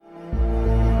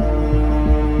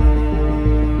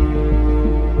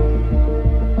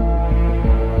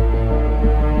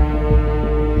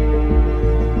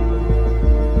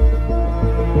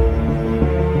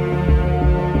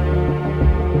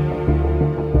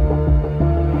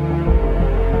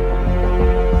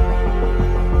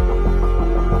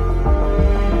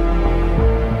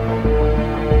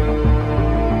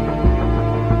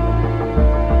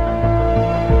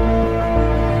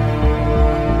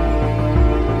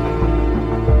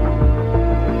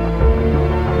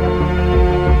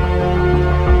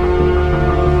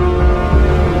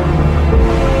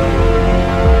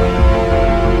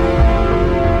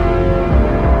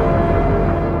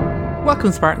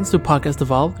Welcome, Spartans, to Podcast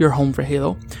Evolve, your home for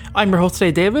Halo. I'm your host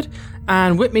today, David,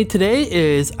 and with me today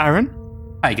is Aaron.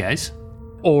 Hi, guys.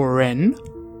 Oren.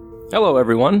 Hello,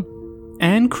 everyone.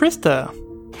 And Krista.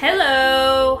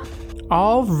 Hello.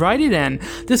 Alrighty then.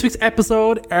 This week's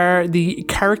episode are the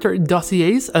character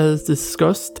dossiers, as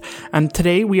discussed, and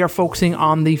today we are focusing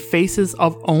on the faces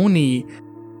of Oni,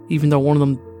 even though one of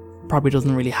them probably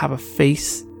doesn't really have a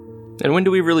face. And when do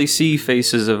we really see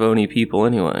faces of Oni people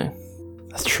anyway?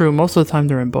 That's true. Most of the time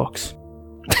they're in books.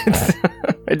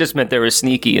 I just meant they were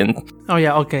sneaky and... Oh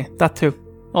yeah, okay. That too.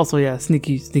 Also, yeah,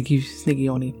 sneaky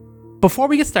Oni. Before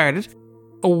we get started,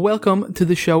 welcome to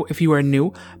the show if you are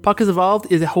new. Podcast Evolved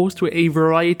is a host to a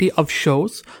variety of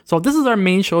shows. So this is our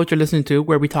main show that you're listening to,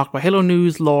 where we talk about Halo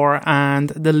news, lore,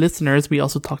 and the listeners, we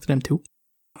also talk to them too.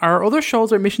 Our other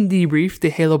shows are Mission Debrief, the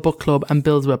Halo Book Club, and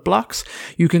Builds with Blocks.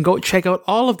 You can go check out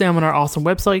all of them on our awesome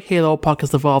website,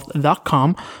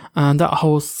 halopodcastevolved.com, and that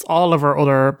hosts all of our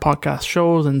other podcast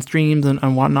shows and streams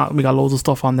and whatnot. We got loads of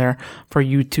stuff on there for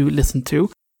you to listen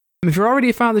to. If you're already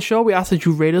a fan of the show, we ask that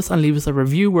you rate us and leave us a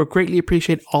review. We greatly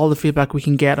appreciate all the feedback we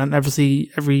can get, and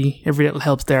obviously every little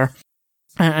helps there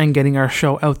and getting our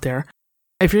show out there.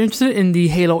 If you're interested in the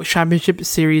Halo Championship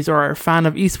Series or are a fan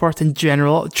of esports in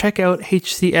general, check out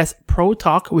HCS Pro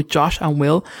Talk with Josh and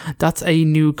Will. That's a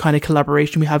new kind of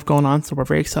collaboration we have going on, so we're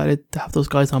very excited to have those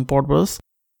guys on board with us.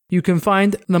 You can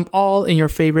find them all in your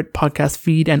favorite podcast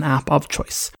feed and app of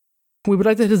choice. We would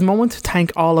like to take this moment to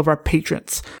thank all of our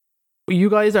patrons.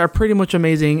 You guys are pretty much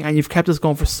amazing, and you've kept us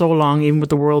going for so long, even with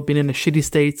the world being in a shitty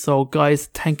state. So guys,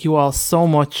 thank you all so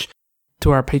much to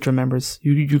our Patreon members.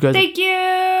 You guys. Thank you.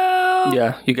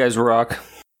 Yeah, you guys rock.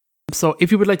 So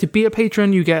if you would like to be a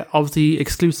patron, you get obviously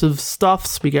exclusive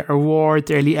stuffs. We get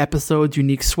rewards, early episodes,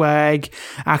 unique swag,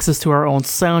 access to our own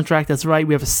soundtrack. That's right,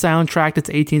 we have a soundtrack that's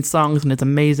 18 songs and it's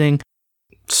amazing.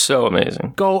 So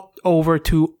amazing. Go over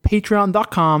to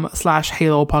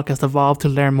patreon.com/Halo Podcast Evolve to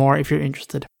learn more if you're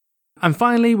interested. And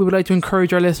finally, we would like to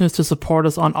encourage our listeners to support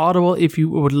us on Audible if you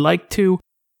would like to.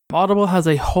 Audible has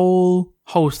a whole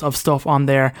host of stuff on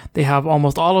there. They have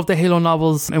almost all of the Halo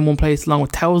novels in one place, along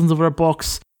with thousands of other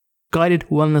books, guided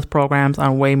wellness programs,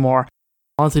 and way more.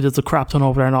 Honestly, there's a crap ton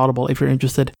over there on Audible if you're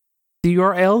interested. The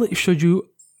URL, should you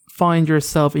find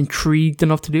yourself intrigued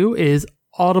enough to do, is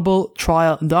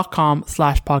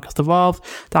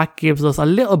audibletrial.com/podcastevolved. That gives us a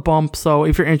little bump, so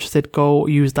if you're interested, go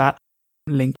use that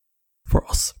link for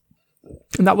us.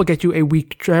 And that will get you a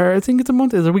week, I think it's a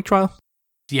month, is it a week trial?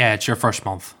 Yeah, it's your first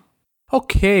month.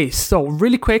 Okay, so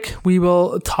really quick, we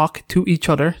will talk to each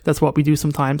other. That's what we do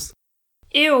sometimes.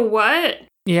 Ew, what?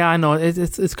 Yeah, I know.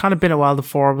 It's kind of been a while, the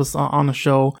four of us on a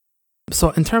show.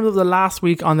 So in terms of the last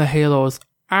week on the Halos,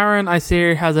 Aaron, I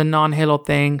see, has a non-Halo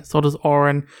thing. So does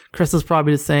Oren. Krista's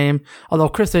probably the same. Although,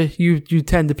 Krista, you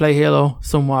tend to play Halo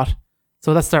somewhat.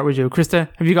 So let's start with you. Krista,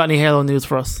 have you got any Halo news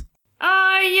for us?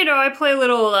 I play a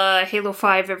little Halo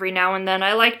 5 every now and then.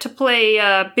 I like to play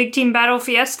Big Team Battle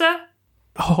Fiesta.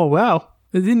 Oh, wow.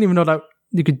 I didn't even know that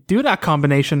you could do that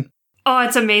combination. Oh,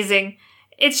 it's amazing.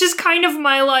 It's just kind of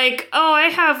my, I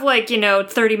have,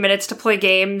 30 minutes to play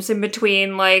games in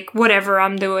between, whatever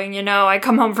I'm doing, I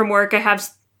come home from work,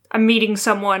 I'm meeting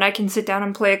someone, I can sit down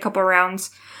and play a couple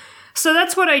rounds. So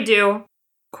that's what I do.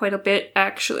 Quite a bit,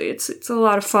 actually. It's a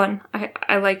lot of fun.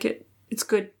 I like it. It's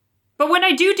good. But when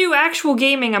I do actual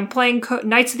gaming, I'm playing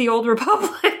Knights of the Old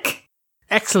Republic.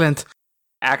 Excellent.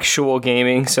 Actual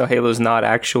gaming, so Halo's not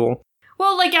actual.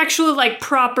 Well, actually,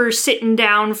 proper sitting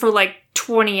down for,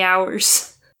 20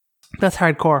 hours. That's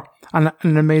hardcore. And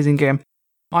an amazing game.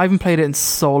 I haven't played it in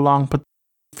so long, but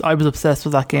I was obsessed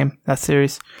with that game, that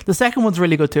series. The second one's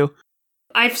really good, too.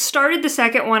 I've started the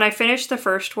second one. I finished the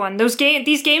first one.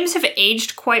 These games have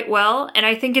aged quite well, and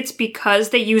I think it's because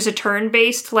they use a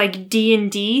turn-based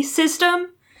D&D system.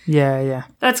 Yeah.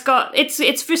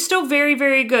 It's still very,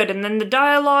 very good. And then the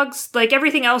dialogues,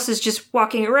 everything else is just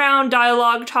walking around,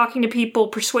 dialogue, talking to people,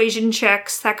 persuasion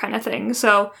checks, that kind of thing.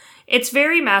 So it's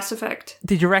very Mass Effect.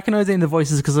 Did you recognize any of the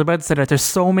voices? Because I was about to say that there's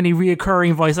so many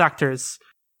reoccurring voice actors.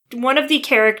 One of the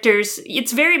characters,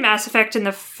 it's very Mass Effect in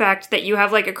the fact that you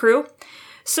have a crew.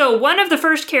 So one of the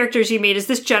first characters you meet is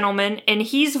this gentleman, and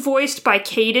he's voiced by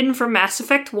Kaidan from Mass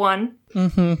Effect 1.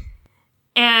 Mm-hmm.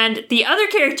 And the other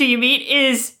character you meet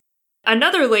is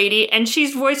another lady, and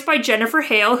she's voiced by Jennifer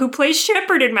Hale, who plays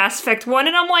Shepard in Mass Effect 1.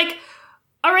 And I'm like,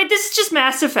 alright, this is just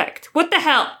Mass Effect. What the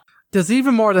hell? There's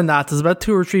even more than that. There's about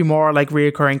 2 or 3 more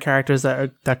reoccurring characters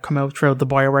that come out throughout the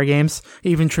BioWare games,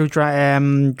 even through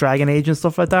Dragon Age and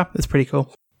stuff like that. It's pretty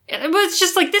cool. But it's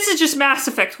just this is just Mass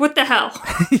Effect. What the hell?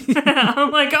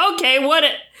 I'm like, okay,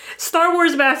 Star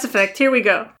Wars Mass Effect. Here we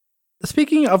go.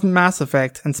 Speaking of Mass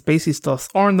Effect and spacey stuff,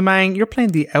 Oren the Mang, you're playing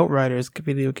the Outriders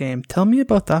video game. Tell me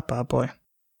about that bad boy.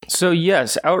 So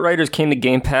yes, Outriders came to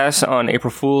Game Pass on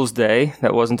April Fool's Day.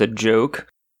 That wasn't a joke.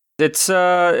 It's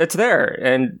there,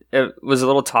 and it was a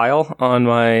little tile on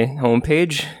my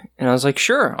homepage, and I was like,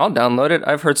 sure, I'll download it.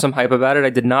 I've heard some hype about it.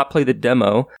 I did not play the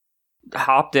demo.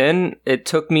 Hopped in. It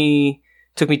took me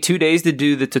 2 days to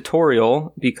do the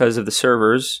tutorial because of the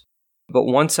servers. But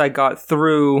once I got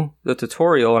through the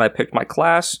tutorial and I picked my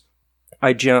class,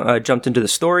 I jumped into the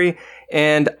story,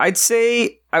 and I'd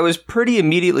say I was pretty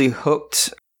immediately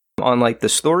hooked on like the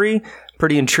story,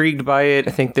 pretty intrigued by it.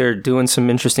 I think they're doing some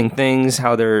interesting things,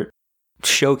 how they're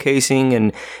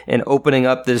showcasing and opening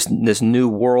up this new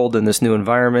world and this new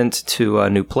environment to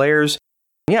new players.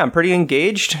 Yeah, I'm pretty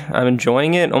engaged. I'm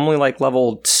enjoying it. Only like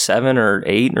level 7 or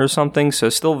 8 or something, so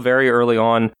still very early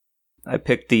on. I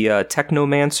picked the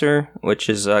Technomancer, which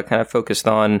is kind of focused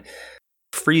on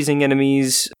freezing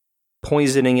enemies,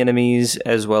 poisoning enemies,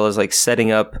 as well as like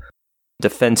setting up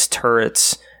defense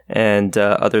turrets and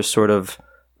other sort of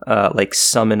like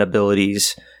summon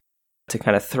abilities to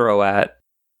kind of throw at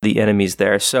the enemies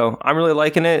there. So I'm really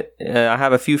liking it. I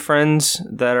have a few friends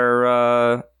that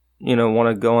are,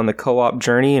 want to go on the co-op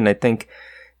journey, and I think,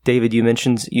 David, you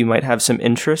mentioned you might have some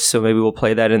interest, so maybe we'll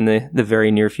play that in the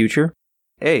very near future.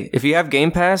 Hey, if you have Game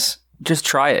Pass, just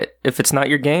try it. If it's not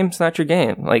your game, it's not your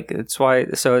game. Like, it's why,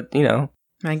 so,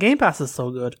 Man, Game Pass is so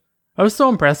good. I was so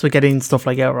impressed with getting stuff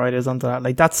like Outriders onto that.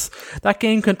 Like, that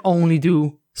game can only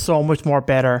do so much more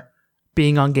better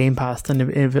being on Game Pass than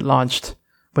if it launched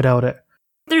without it.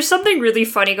 There's something really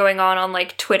funny going on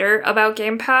like Twitter about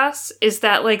Game Pass, is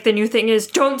that like the new thing is,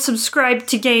 don't subscribe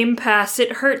to Game Pass,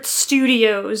 it hurts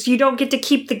studios, you don't get to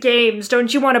keep the games,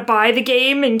 don't you want to buy the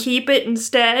game and keep it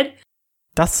instead?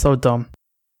 That's so dumb.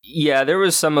 Yeah, there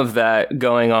was some of that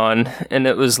going on, and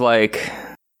it was like,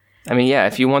 I mean, yeah,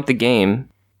 if you want the game.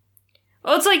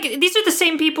 Well, it's like, these are the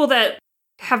same people that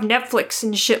have Netflix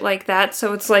and shit like that,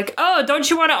 so it's like, oh, don't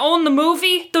you want to own the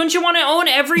movie? Don't you want to own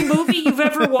every movie you've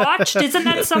ever watched? Isn't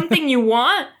that something you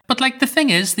want? But like the thing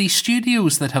is, the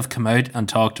studios that have come out and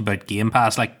talked about Game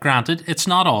Pass, like granted, it's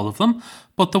not all of them,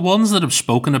 but the ones that have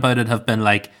spoken about it have been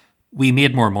like, we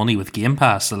made more money with Game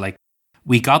Pass. So like,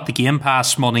 we got the Game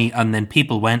Pass money and then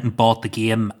people went and bought the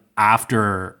game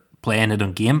after playing it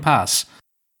on Game Pass.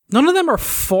 None of them are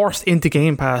forced into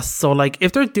Game Pass. So, like,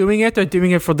 if they're doing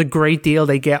it for the great deal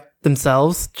they get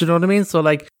themselves. Do you know what I mean? So,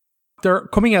 like, they're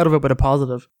coming out of it with a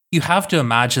positive. You have to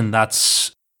imagine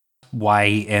that's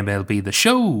why MLB The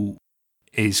Show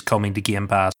is coming to Game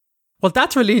Pass. Well,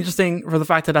 that's really interesting for the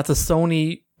fact that that's a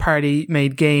Sony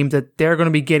party-made game that they're going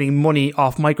to be getting money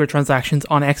off microtransactions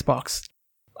on Xbox.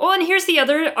 Well, and here's the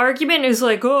other argument is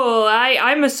like, oh,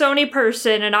 I'm a Sony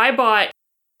person and I bought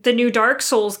the new Dark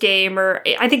Souls game, or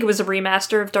I think it was a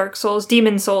remaster of Dark Souls,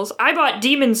 Demon Souls. I bought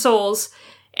Demon Souls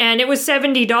and it was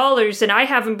 $70 and I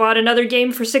haven't bought another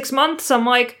game for 6 months. I'm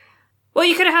like, well,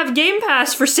 you could have Game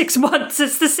Pass for 6 months.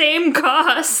 It's the same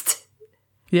cost.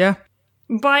 Yeah.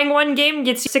 Buying one game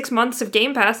gets you 6 months of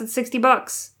Game Pass. It's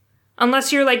 $60.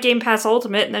 Unless you're like Game Pass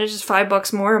Ultimate and then it's just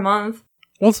 $5 more a month.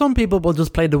 Well, some people will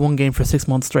just play the one game for 6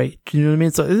 months straight. Do you know what I mean?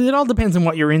 So it all depends on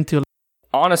what you're into.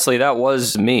 Honestly, that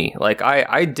was me. Like,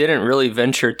 I didn't really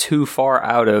venture too far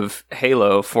out of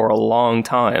Halo for a long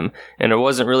time. And it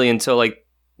wasn't really until, like,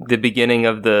 the beginning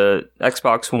of the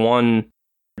Xbox One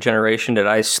generation did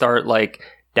I start, like,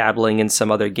 dabbling in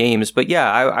some other games. But yeah,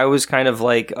 I was kind of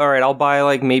like, all right, I'll buy,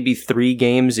 like, maybe 3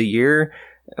 games a year,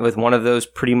 with one of those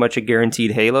pretty much a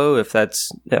guaranteed Halo, if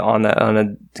that's on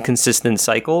a consistent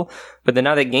cycle. But then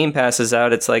now that Game Pass is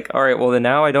out, it's like, all right, well, then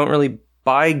now I don't really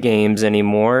buy games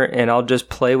anymore, and I'll just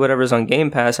play whatever's on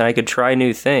Game Pass, and I could try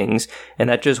new things, and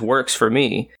that just works for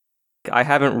me. I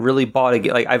haven't really bought a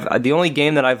game. Like, the only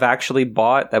game that I've actually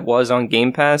bought that was on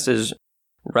Game Pass is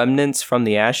Remnants from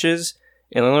the Ashes.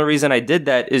 And the only reason I did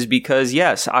that is because,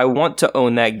 yes, I want to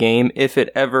own that game if it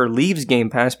ever leaves Game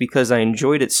Pass, because I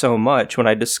enjoyed it so much when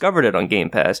I discovered it on Game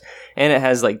Pass. And it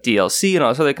has, like, DLC and all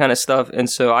this other kind of stuff. And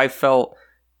so I felt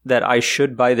that I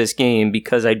should buy this game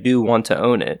because I do want to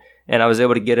own it. And I was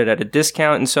able to get it at a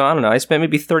discount. And so, I don't know, I spent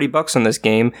maybe $30 on this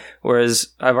game,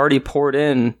 whereas I've already poured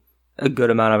in a good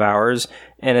amount of hours.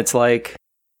 And it's like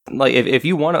if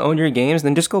you want to own your games,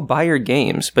 then just go buy your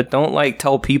games. But don't, like,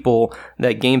 tell people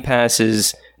that Game Pass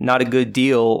is not a good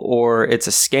deal or it's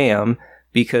a scam,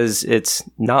 because it's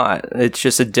not. It's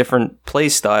just a different play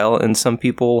style. And some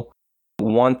people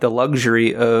want the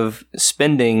luxury of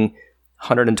spending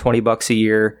 $120 a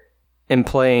year and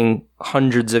playing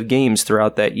hundreds of games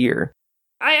throughout that year.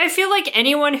 I feel like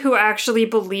anyone who actually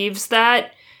believes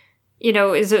that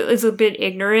is a bit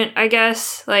ignorant, I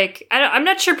guess. Like, I'm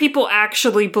not sure people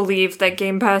actually believe that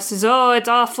Game Pass is, it's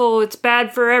awful, it's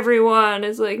bad for everyone.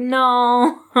 It's like,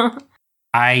 no.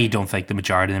 I don't think the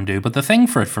majority of them do, but the thing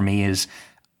for it for me is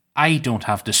I don't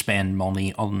have to spend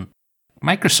money on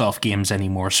Microsoft games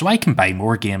anymore, so I can buy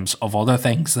more games of other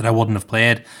things that I wouldn't have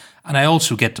played, and I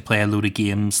also get to play a load of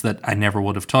games that I never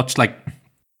would have touched. Like,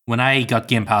 when I got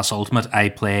Game Pass Ultimate, I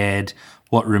played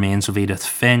What Remains of Edith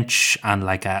Finch and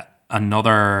like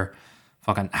another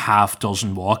fucking half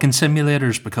dozen walking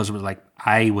simulators, because it was like,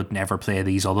 I would never play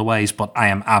these otherwise, but I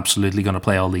am absolutely going to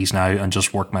play all these now and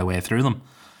just work my way through them.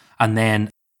 And then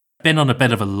I've been on a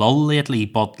bit of a lull lately,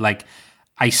 but like,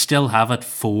 I still have it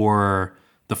for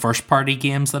the first party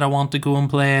games that I want to go and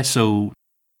play. So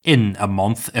in a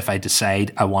month, if I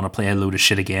decide I want to play a load of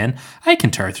shit again, I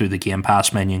can tear through the Game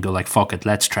Pass menu and go like, fuck it,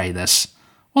 let's try this.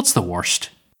 What's the worst?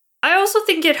 I also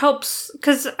think it helps,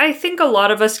 because I think a lot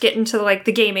of us get into, like,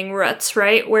 the gaming ruts,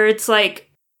 right? Where it's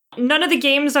like, none of the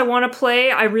games I want to play,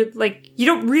 you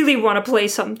don't really want to play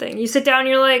something. You sit down and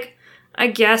you're like, I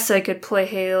guess I could play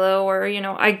Halo, or,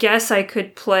 I guess I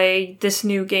could play this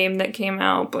new game that came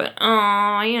out, but,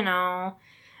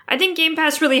 I think Game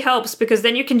Pass really helps, because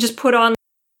then you can just put on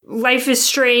Life is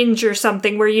Strange or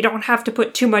something where you don't have to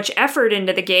put too much effort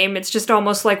into the game. It's just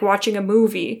almost like watching a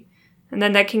movie. And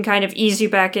then that can kind of ease you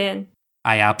back in.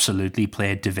 I absolutely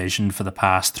played Division for the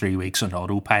past 3 weeks on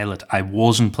autopilot. I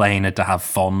wasn't playing it to have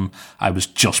fun. I was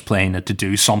just playing it to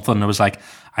do something. I was like,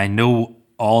 I know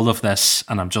all of this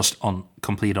and I'm just on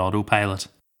complete autopilot.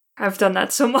 I've done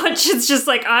that so much. It's just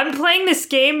like, I'm playing this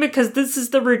game because this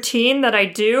is the routine that I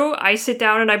do. I sit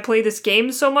down and I play this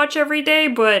game so much every day,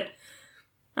 but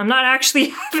I'm not actually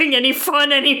having any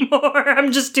fun anymore.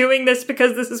 I'm just doing this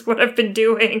because this is what I've been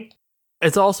doing.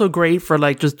 It's also great for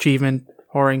like just achievement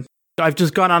whoring. I've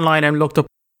just gone online and looked up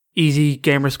easy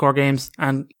gamer score games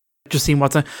and just seen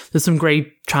there's some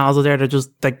great channels out there that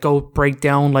just like go break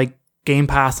down like Game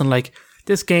Pass and like,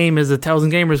 this game is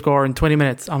 1,000 gamer score in 20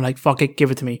 minutes. I'm like, fuck it,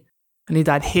 give it to me. I need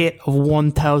that hit of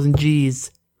 1,000 Gs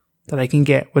that I can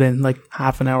get within like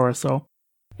half an hour or so.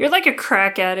 You're like a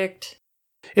crack addict.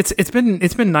 It's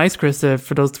been nice, Chris,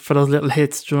 for those little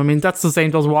hits. Do you know what I mean? That's the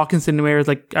same. Those walking simulators,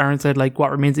 like Aaron said, like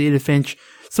What Remains of Edith Finch,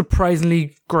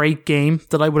 surprisingly great game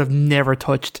that I would have never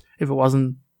touched if it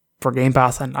wasn't for Game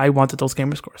Pass, and I wanted those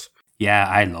gamer scores. Yeah,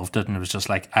 I loved it, and it was just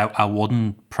like I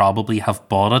wouldn't probably have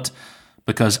bought it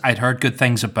because I'd heard good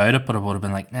things about it, but I would have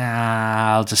been like,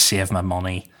 nah, I'll just save my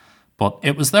money. But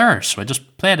it was there, so I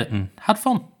just played it and had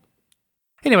fun.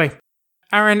 Anyway,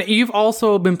 Aaron, you've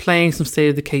also been playing some State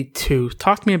of Decay 2.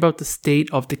 Talk to me about the State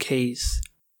of Decays.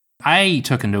 I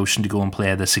took a notion to go and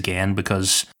play this again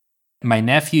because my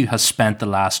nephew has spent the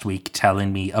last week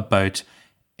telling me about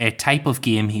a type of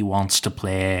game he wants to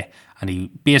play, and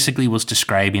he basically was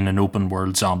describing an open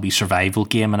world zombie survival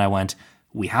game, and I went,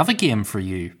 we have a game for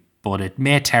you, but it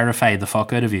may terrify the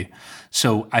fuck out of you.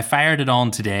 So I fired it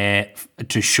on today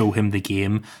to show him the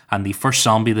game, and the first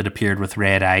zombie that appeared with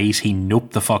red eyes, he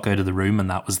noped the fuck out of the room, and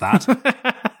that was that.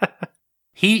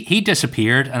 He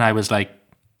disappeared, and I was like,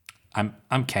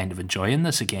 I'm kind of enjoying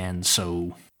this again,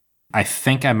 so I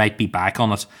think I might be back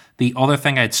on it. The other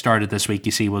thing I'd started this week,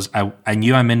 you see, was I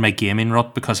knew I'm in my gaming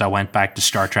rut because I went back to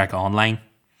Star Trek Online.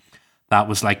 That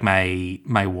was like my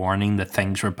warning that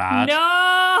things were bad. No!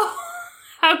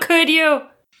 How could you?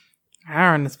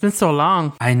 Aaron, it's been so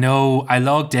long. I know. I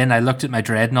logged in, I looked at my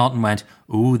Dreadnought and went,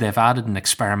 ooh, they've added an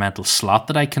experimental slot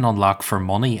that I can unlock for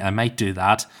money. I might do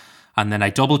that. And then I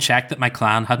double-checked that my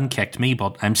clan hadn't kicked me,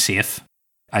 but I'm safe.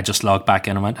 I just logged back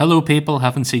in and went, hello, people,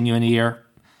 haven't seen you in a year.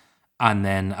 And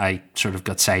then I sort of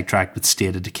got sidetracked with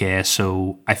State of Decay,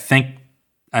 so I think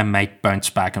I might bounce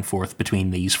back and forth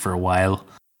between these for a while.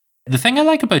 The thing I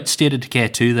like about State of Decay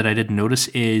 2 that I didn't notice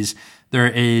is there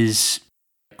is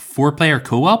 4-player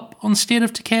co-op on State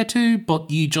of Decay 2, but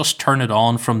you just turn it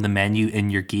on from the menu in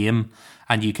your game,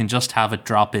 and you can just have it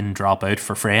drop in, drop out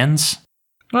for friends.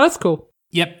 Well, that's cool.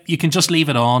 Yep, you can just leave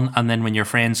it on, and then when your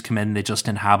friends come in, they just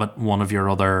inhabit one of your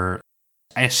other...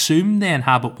 I assume they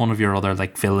inhabit one of your other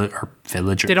like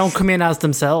villagers. They don't come in as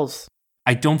themselves.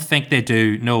 I don't think they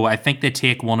do. No, I think they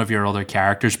take one of your other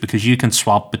characters because you can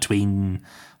swap between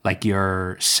like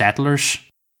your settlers.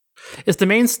 Is the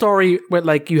main story with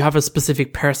like you have a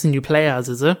specific person you play as,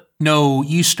 is it? No,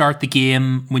 you start the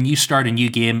game. When you start a new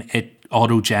game, it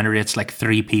auto-generates like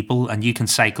 3 people and you can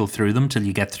cycle through them till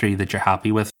you get 3 that you're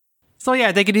happy with. So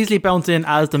yeah, they could easily bounce in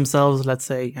as themselves, let's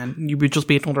say, and you would just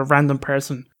be another random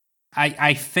person.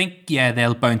 I think, yeah,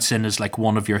 they'll bounce in as like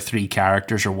one of your 3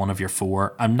 characters or one of your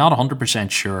 4. I'm not 100%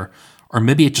 sure. Or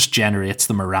maybe it just generates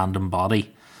them a random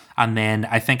body. And then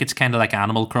I think it's kind of like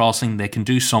Animal Crossing. They can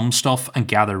do some stuff and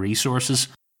gather resources.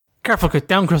 Careful, Chris.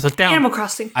 Down, Chris. Down. Animal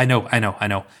Crossing. I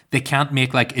know. They can't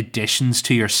make like additions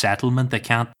to your settlement. They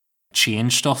can't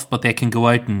change stuff, but they can go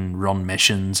out and run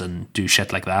missions and do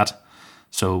shit like that.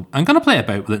 So I'm going to play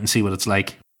about with it and see what it's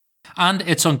like. And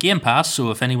it's on Game Pass,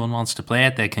 so if anyone wants to play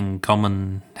it, they can come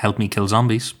and help me kill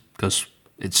zombies, because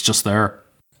it's just there.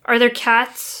 Are there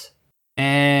cats?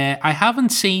 I haven't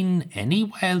seen any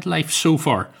wildlife so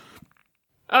far.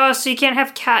 Oh, so you can't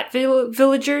have cat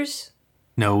villagers?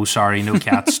 No, sorry, no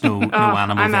cats, no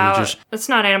animal I'm villagers. Out. That's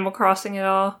not Animal Crossing at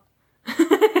all.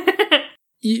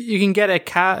 You can get a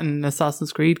cat in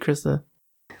Assassin's Creed, Krista.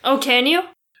 Oh, can you?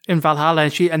 In Valhalla,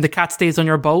 and the cat stays on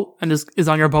your boat and is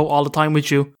on your boat all the time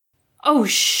with you. Oh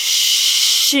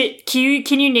shit!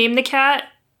 Can you name the cat?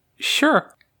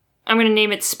 Sure. I'm gonna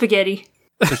name it Spaghetti.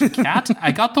 There's a cat.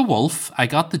 I got the wolf. I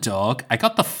got the dog. I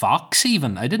got the fox.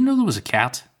 Even I didn't know there was a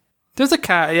cat. There's a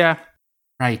cat, yeah.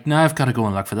 Right, now I've got to go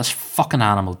and look for this fucking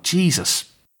animal.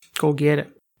 Jesus. Go get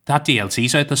it. That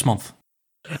DLC's out this month.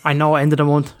 I know, end of the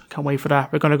month. Can't wait for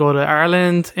that. We're going to go to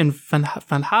Ireland in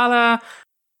Valhalla.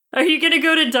 Are you gonna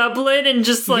go to Dublin and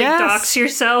just dox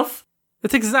yourself?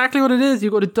 That's exactly what it is.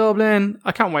 You go to Dublin.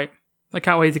 I can't wait. I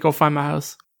can't wait to go find my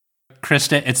house.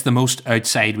 Krista, it's the most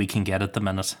outside we can get at the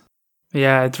minute.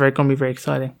 Yeah, it's going to be very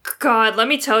exciting. God, let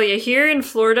me tell you, here in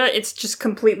Florida, it's just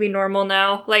completely normal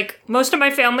now. Like, most of my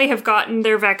family have gotten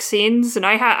their vaccines, and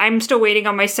I'm still waiting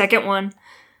on my second one.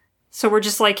 So we're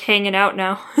just, hanging out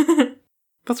now.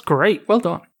 That's great. Well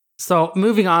done. So,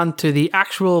 moving on to the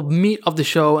actual meat of the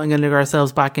show and getting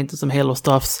ourselves back into some Halo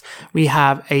stuffs, we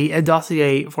have a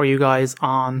dossier for you guys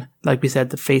on, like we said,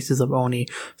 the Faces of Oni.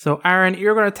 So, Aaron,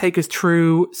 you're going to take us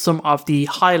through some of the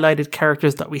highlighted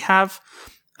characters that we have.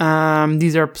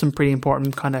 These are some pretty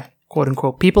important kind of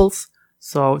quote-unquote peoples.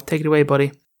 So, take it away,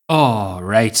 buddy. Oh,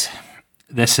 right.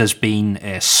 This has been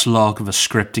a slog of a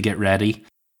script to get ready.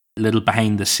 A little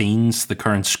behind the scenes, the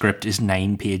current script is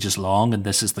 9 pages long, and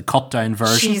this is the cut down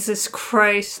version. Jesus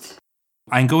Christ.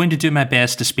 I'm going to do my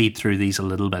best to speed through these a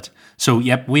little bit. So,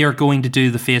 yep, we are going to do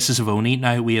the Faces of Oni.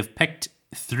 Now, we have picked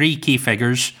 3 key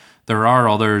figures. There are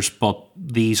others, but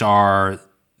these are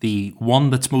the one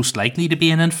that's most likely to be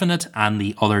an Infinite and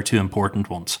the other 2 important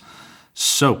ones.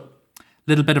 So,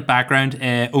 little bit of background.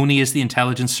 Oni is the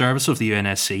intelligence service of the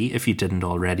UNSC, if you didn't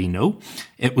already know.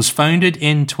 It was founded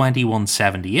in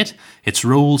 2178. Its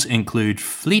roles include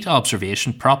fleet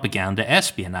observation, propaganda,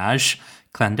 espionage,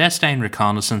 clandestine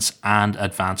reconnaissance, and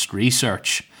advanced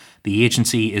research. The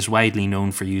agency is widely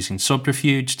known for using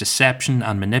subterfuge, deception,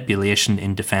 and manipulation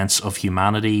in defense of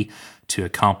humanity to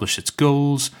accomplish its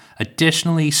goals.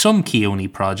 Additionally, some key Oni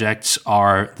projects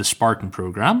are the Spartan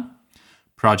Program,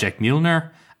 Project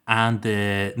Mjolnir, and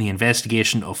the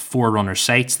investigation of Forerunner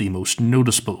sites, the most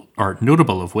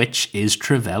notable of which is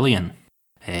Trevelyan,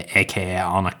 aka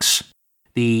Onyx.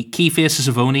 The key Faces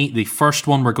of Oni, the first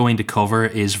one we're going to cover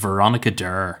is Veronica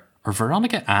Durr, or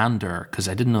Veronica Ann Durr, because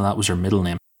I didn't know that was her middle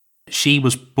name. She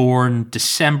was born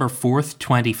December 4th,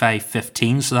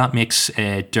 2515, so that makes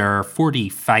Durr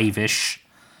 45-ish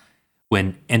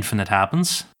when Infinite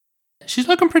happens. She's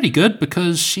looking pretty good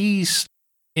because she's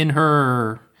in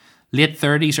her late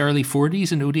 30s, early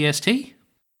 40s in ODST.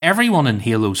 Everyone in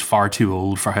Halo's far too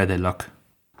old for how they look.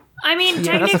 I mean,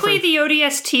 technically the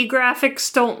ODST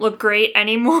graphics don't look great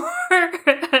anymore.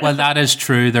 Well, that is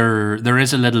true. There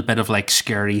is a little bit of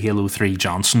scary Halo 3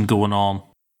 Johnson going on.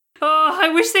 Oh, I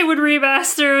wish they would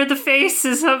remaster the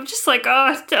faces. I'm just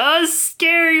it's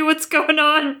scary. What's going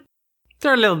on?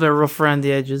 They're a little bit rough around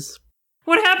the edges.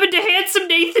 What happened to handsome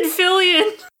Nathan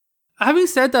Fillion? Having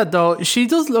said that, though, she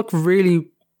does look a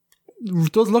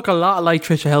lot like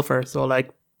Trisha Helfer, so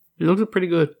she looks pretty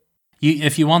good.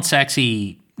 If you want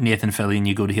sexy Nathan Fillion,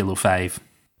 you go to Halo 5.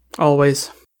 Always.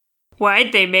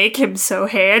 Why'd they make him so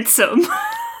handsome?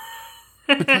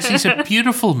 Because he's a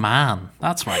beautiful man,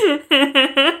 that's why.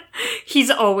 He's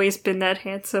always been that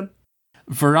handsome.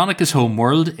 Veronica's home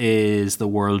world is the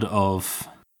world of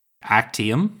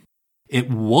Actium. It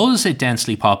was a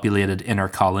densely populated inner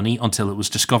colony until it was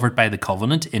discovered by the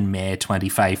Covenant in May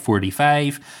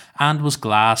 2545 and was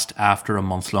glassed after a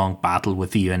month-long battle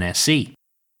with the UNSC.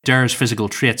 Durr's physical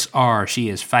traits are she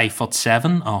is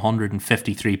 5'7",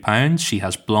 153 pounds, she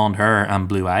has blonde hair and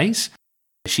blue eyes.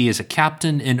 She is a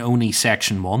captain in Oni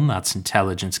Section 1, that's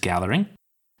Intelligence Gathering.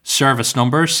 Service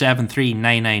number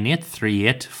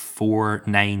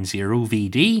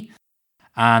 73998384490VD.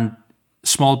 And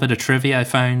small bit of trivia I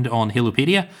found on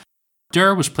Halopedia.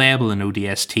 Durr was playable in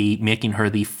ODST, making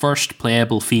her the first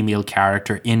playable female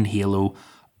character in Halo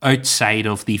outside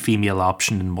of the female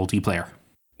option in multiplayer.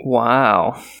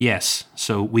 Wow. Yes,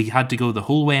 so we had to go the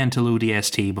whole way until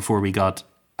ODST before we got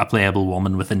a playable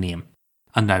woman with a name.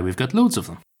 And now we've got loads of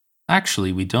them.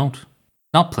 Actually, we don't.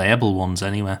 Not playable ones,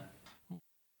 anyway.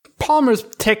 Palmer's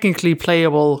technically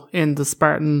playable in the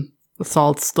Spartan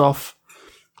Assault stuff.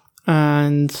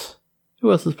 And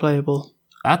who else is playable?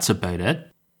 That's about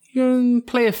it. You can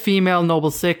play a female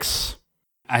Noble 6.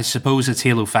 I suppose it's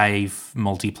Halo 5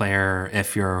 multiplayer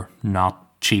if you're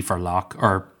not Chief or Locke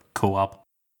or co-op.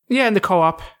 Yeah, in the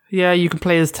co-op. Yeah, you can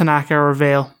play as Tanaka or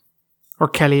Vale. Or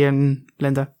Kelly and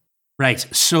Linda. Right,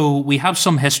 so we have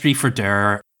some history for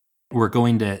Dur. We're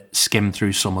going to skim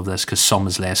through some of this because some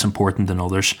is less important than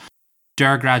others.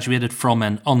 Dur graduated from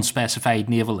an unspecified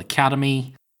naval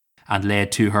academy and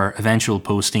led to her eventual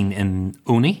posting in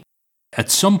ONI. At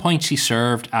some point she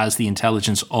served as the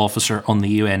intelligence officer on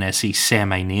the UNSC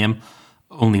semi-name.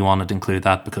 Only wanted to include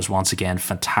that because, once again,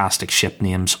 fantastic ship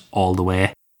names all the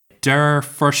way. Dur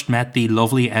first met the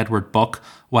lovely Edward Buck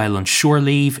while on shore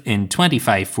leave in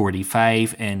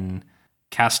 2545 in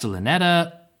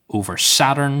Castellaneta over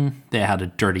Saturn. They had a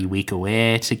dirty week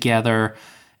away together.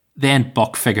 Then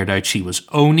Buck figured out she was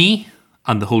Oni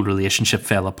and the whole relationship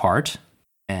fell apart.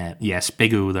 Yes,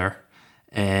 big O there.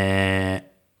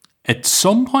 At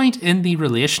some point in the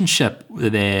relationship,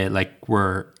 they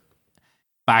were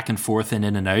back and forth and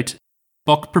in and out.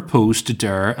 Buck proposed to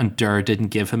Dur and Dur didn't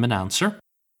give him an answer.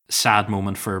 Sad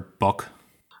moment for Buck.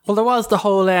 Well, there was the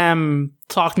whole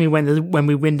talk to me when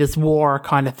we win this war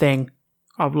kind of thing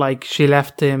of she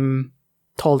left him,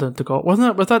 told him to go.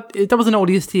 Wasn't it? That was an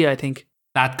ODST, I think.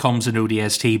 That comes in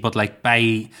ODST, but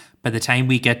by the time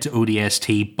we get to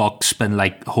ODST, Buck's been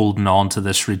holding on to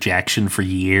this rejection for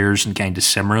years and kind of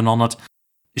simmering on it.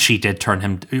 She did turn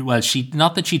him. Well,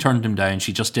 not that she turned him down.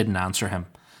 She just didn't answer him,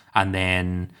 and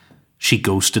then she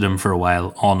ghosted him for a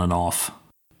while, on and off.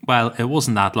 Well, it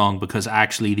wasn't that long because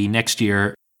actually the next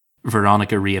year,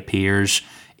 Veronica reappears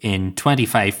in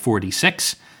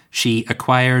 2546. She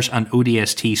acquires an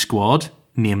ODST squad,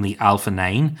 namely Alpha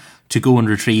 9, to go and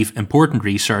retrieve important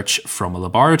research from a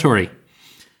laboratory.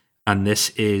 And this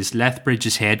is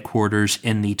Lethbridge's headquarters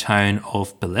in the town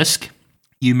of Belisk.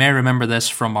 You may remember this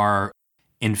from our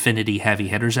Infinity Heavy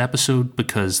Hitters episode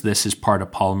because this is part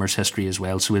of Palmer's history as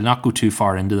well, so we'll not go too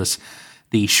far into this.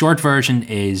 The short version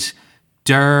is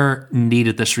Dur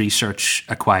needed this research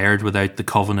acquired without the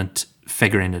Covenant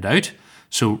figuring it out.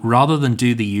 So rather than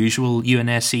do the usual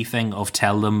UNSC thing of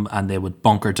tell them and they would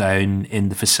bunker down in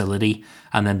the facility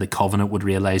and then the Covenant would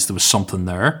realise there was something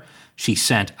there, she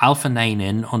sent Alpha 9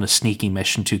 in on a sneaky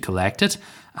mission to collect it,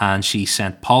 and she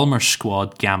sent Palmer's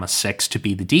squad Gamma 6 to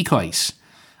be the decoys.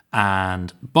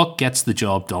 And Buck gets the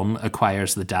job done,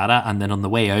 acquires the data, and then on the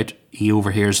way out he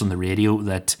overhears on the radio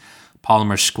that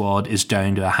Palmer's squad is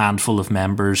down to a handful of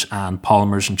members and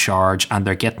Palmer's in charge and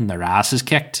they're getting their asses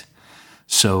kicked.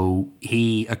 So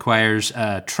he acquires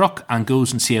a truck and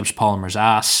goes and saves Palmer's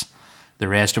ass. The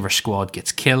rest of her squad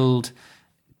gets killed.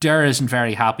 Dur isn't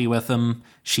very happy with him.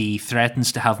 She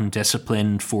threatens to have him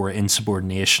disciplined for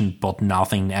insubordination, but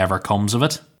nothing ever comes of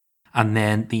it. And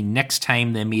then the next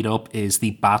time they meet up is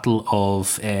the Battle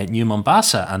of New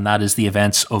Mombasa, and that is the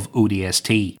events of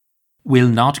ODST. We'll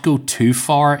not go too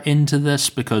far into this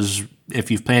because if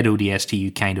you've played ODST,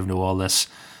 you kind of know all this.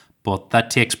 But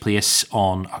that takes place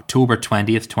on October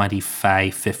 20th,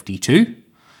 2552.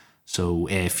 So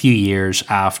a few years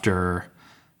after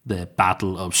the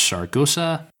Battle of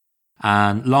Saragossa.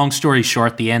 And long story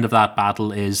short, the end of that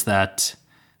battle is that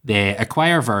they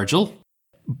acquire Virgil.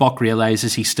 Buck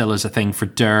realises he still has a thing for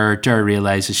Dur. Dur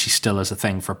realises she still has a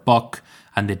thing for Buck.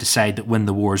 And they decide that when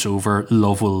the war's over,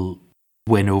 love will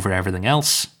win over everything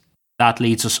else. That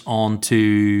leads us on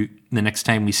to the next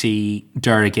time we see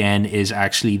Dur again is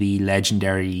actually the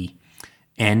legendary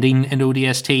ending in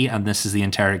ODST, and this is the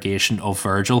interrogation of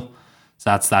Virgil. So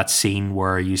that's that scene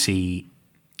where you see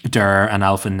Dur and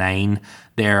Alpha 9.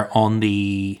 They're on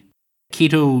the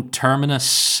Quito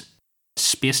Terminus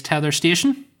space tether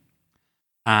station,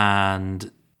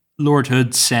 and Lord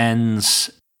Hood sends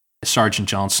Sergeant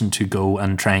Johnson to go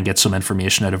and try and get some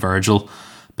information out of Virgil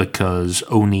because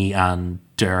Oni and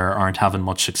Dur aren't having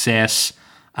much success,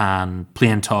 and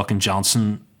plain talking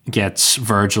Johnson gets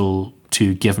Virgil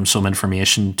to give him some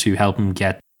information to help him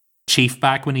get Chief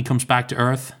back when he comes back to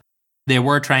Earth. They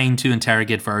were trying to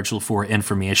interrogate Virgil for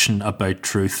information about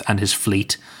Truth and his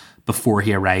fleet before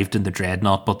he arrived in the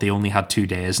Dreadnought, but they only had 2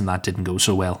 days and that didn't go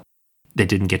so well. They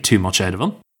didn't get too much out of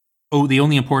him. Oh, the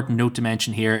only important note to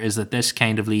mention here is that this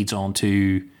kind of leads on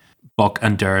to Buck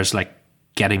and Dur's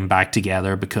getting back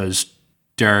together because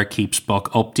Dur keeps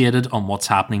Buck updated on what's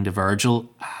happening to Virgil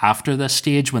after this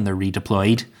stage when they're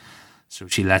redeployed. So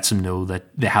she lets him know that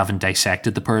they haven't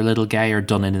dissected the poor little guy or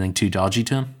done anything too dodgy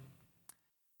to him.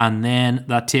 And then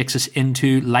that takes us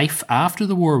into life after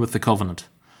the war with the Covenant.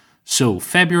 So,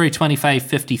 February 25,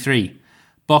 53,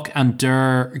 Buck and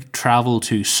Durr travel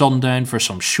to Sundown for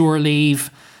some shore leave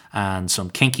and some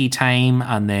kinky time,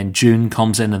 and then June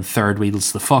comes in and third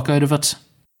wheels the fuck out of it.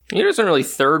 He doesn't really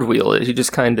third wheel it, he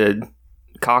just kind of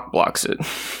cock blocks it.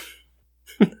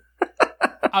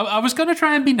 I was going to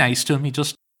try and be nice to him, he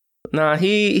just... Nah,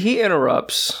 he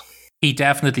interrupts. He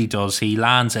definitely does. He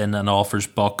lands in and offers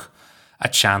Buck a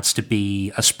chance to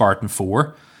be a Spartan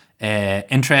 4.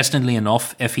 Interestingly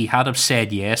enough, if he had have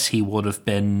said yes, he would have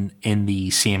been in the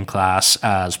same class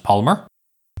as Palmer.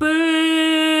 Boo!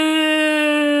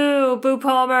 Boo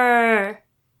Palmer!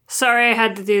 Sorry I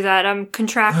had to do that. I'm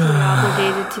contractually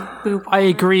obligated to boo Palmer. I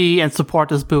agree and support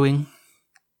this booing.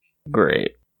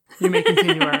 Great. You may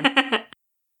continue, Aaron.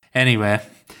 Anyway,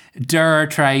 Durr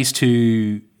tries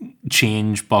to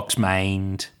change Buck's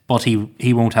mind, but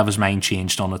he won't have his mind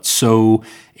changed on it. So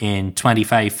in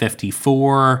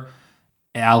 2554,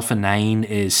 Alpha 9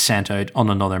 is sent out on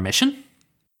another mission.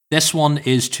 This one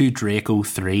is to Draco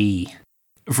 3.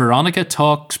 Veronica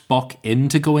talks Buck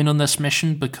into going on this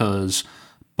mission because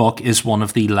Buck is one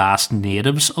of the last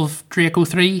natives of Draco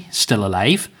 3 still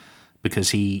alive, because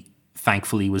he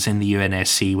thankfully was in the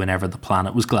UNSC whenever the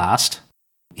planet was glassed.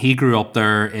 He grew up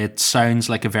there. It sounds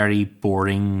like a very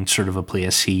boring sort of a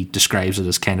place. He describes it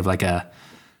as kind of like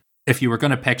if you were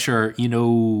going to picture,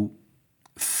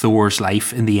 Thor's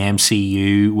life in the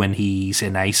MCU when he's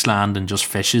in Iceland and just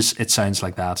fishes, it sounds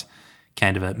like that.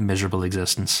 Kind of a miserable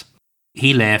existence.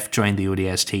 He left, joined the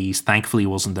ODSTs. Thankfully, he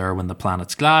wasn't there when the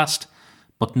planet's glassed.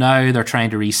 But now they're trying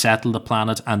to resettle the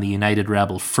planet, and the United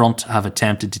Rebel Front have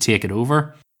attempted to take it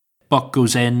over. Buck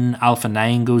goes in, Alpha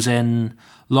 9 goes in.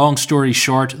 Long story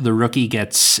short, the rookie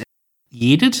gets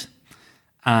yeeted,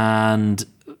 and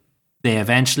they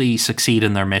eventually succeed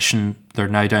in their mission. They're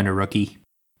now down a rookie.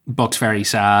 Buck's very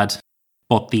sad,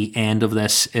 but the end of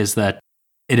this is that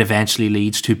it eventually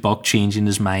leads to Buck changing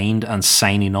his mind and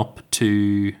signing up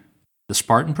to the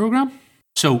Spartan program.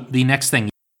 So the next thing,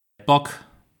 Buck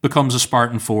becomes a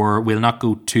Spartan 4. We'll not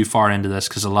go too far into this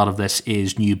because a lot of this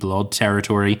is New Blood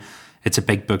territory. It's a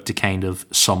big book to kind of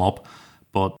sum up,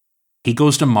 but he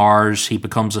goes to Mars, he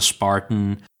becomes a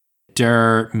Spartan.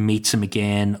 Durr meets him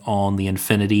again on the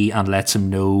Infinity and lets him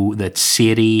know that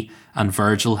Sadie and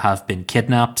Virgil have been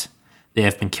kidnapped. They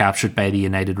have been captured by the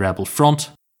United Rebel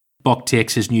Front. Buck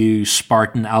takes his new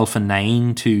Spartan Alpha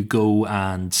 9 to go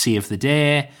and save the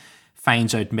day.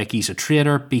 Finds out Mickey's a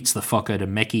traitor, beats the fuck out of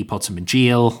Mickey, puts him in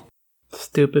jail.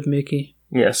 Stupid Mickey.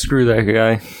 Yeah, screw that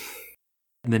guy.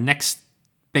 The next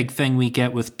big thing we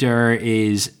get with Durr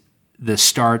is the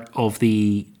start of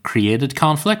the Created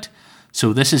conflict.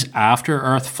 So this is after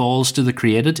Earth falls to the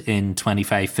Created in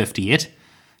 2558.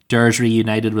 Durr's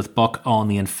reunited with Buck on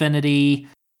the Infinity.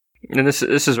 And this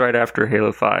is right after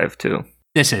Halo 5 too.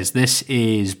 This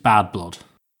is Bad Blood.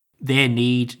 They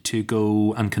need to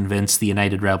go and convince the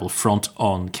United Rebel Front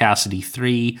on Cassidy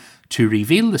 3 to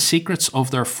reveal the secrets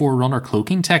of their Forerunner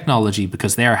cloaking technology,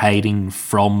 because they're hiding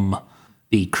from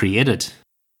the Created.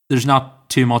 There's not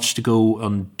too much to go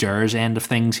on Durr's end of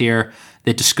things here.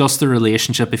 They discussed the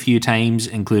relationship a few times,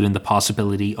 including the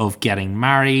possibility of getting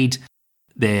married.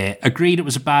 They agreed it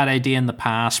was a bad idea in the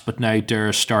past, but now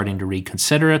Durr's starting to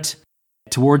reconsider it.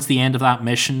 Towards the end of that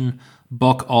mission,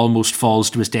 Buck almost falls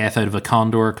to his death out of a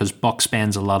Condor because Buck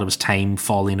spends a lot of his time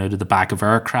falling out of the back of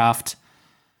aircraft.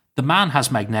 The man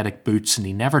has magnetic boots and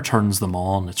he never turns them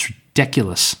on. It's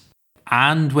ridiculous.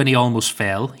 And when he almost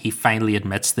fell, he finally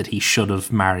admits that he should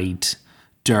have married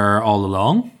Durr all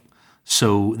along.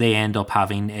 So they end up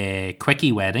having a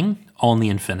quickie wedding on the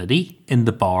Infinity in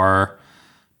the bar,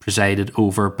 presided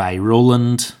over by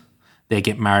Roland. They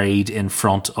get married in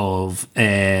front of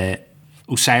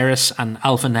Osiris and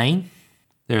Alpha 9.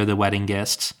 They're the wedding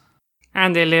guests.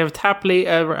 And they lived happily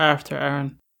ever after,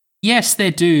 Aaron. Yes,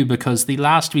 they do, because the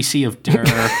last we see of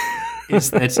Durr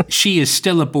is that she is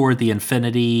still aboard the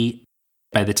Infinity.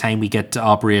 By the time we get to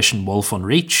Operation Wolf on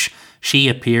Reach, she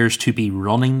appears to be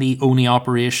running the ONI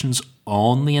operations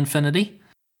on the Infinity.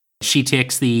 She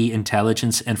takes the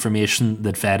intelligence information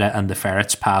that Veda and the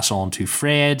ferrets pass on to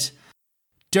Fred.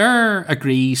 Durr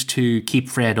agrees to keep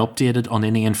Fred updated on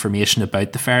any information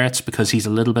about the ferrets because he's a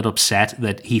little bit upset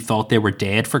that he thought they were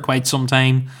dead for quite some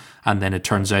time, and then it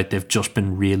turns out they've just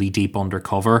been really deep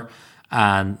undercover.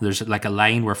 And there's like a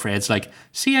line where Fred's like,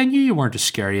 "See, I knew you weren't as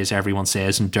scary as everyone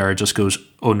says," and Durr just goes,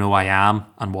 "Oh no, I am,"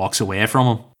 and walks away from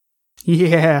him.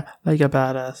 Yeah, like a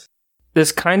badass.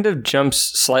 This kind of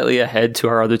jumps slightly ahead to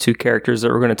our other two characters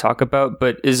that we're going to talk about,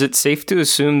 but is it safe to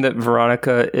assume that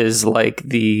Veronica is like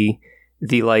the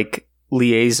like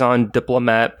liaison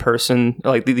diplomat person,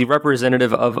 like the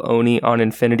representative of Oni on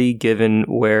Infinity, given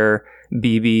where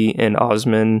BB and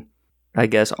Osmond, I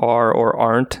guess, are or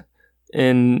aren't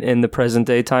in the present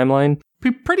day timeline?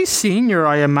 Pretty senior,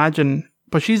 I imagine,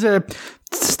 but she's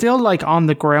still like on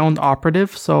the ground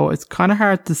operative, so it's kind of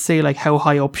hard to say like how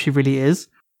high up she really is.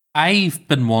 I've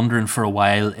been wondering for a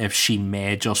while if she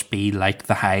may just be like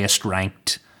the highest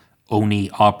ranked Oni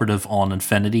operative on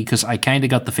Infinity, because I kind of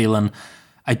got the feeling,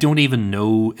 I don't even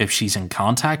know if she's in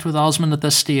contact with Osmond at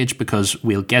this stage, because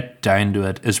we'll get down to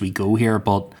it as we go here,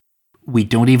 but we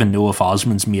don't even know if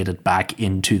Osmond's made it back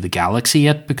into the galaxy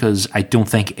yet, because I don't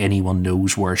think anyone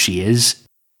knows where she is.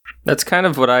 That's kind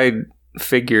of what I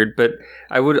figured, but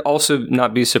I would also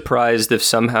not be surprised if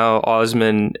somehow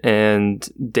Osmond and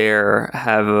Dare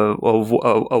have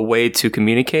a way to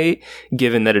communicate,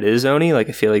 given that it is Oni. Like,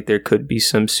 I feel like there could be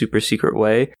some super secret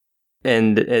way,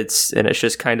 and it's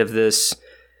just kind of this,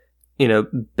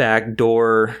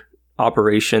 backdoor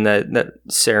operation that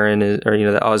Saren is, or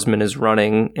that Osmond is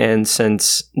running, and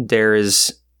since Dare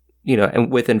is, and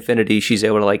with Infinity, she's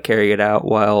able to like carry it out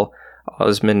while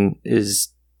Osmond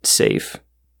is safe.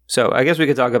 So I guess we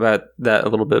could talk about that a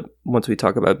little bit once we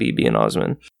talk about BB and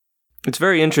Osmond. It's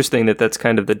very interesting that that's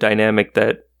kind of the dynamic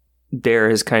that Dare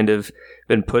has kind of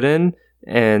been put in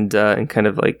and kind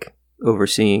of like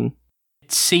overseeing.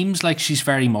 It seems like she's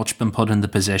very much been put in the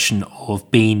position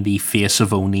of being the face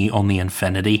of Oni on the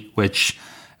Infinity, which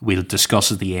we'll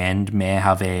discuss at the end may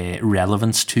have a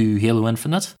relevance to Halo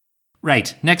Infinite.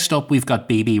 Right, next up we've got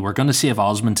BB. We're going to save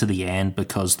Osmond to the end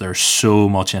because there's so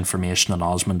much information on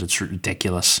Osmond, it's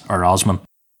ridiculous. Or Osmond.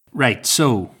 Right,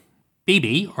 so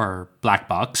BB, or Black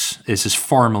Box, is his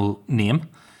formal name,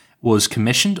 was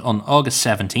commissioned on August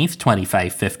 17th,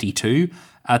 2552.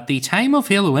 At the time of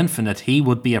Halo Infinite, he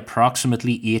would be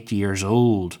approximately 8 years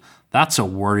old. That's a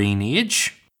worrying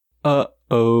age.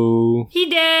 Uh-oh. He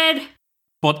did!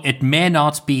 But it may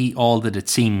not be all that it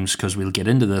seems, because we'll get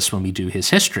into this when we do his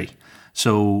history.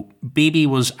 So, BB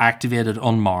was activated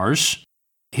on Mars.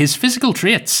 His physical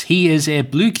traits: he is a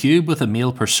blue cube with a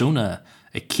male persona.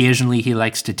 Occasionally he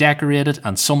likes to decorate it,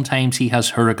 and sometimes he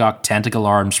has Huragok tentacle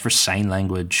arms for sign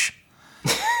language.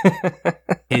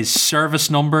 His service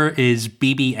number is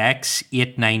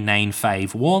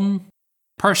BBX89951.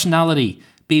 Personality: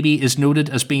 BB is noted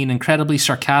as being incredibly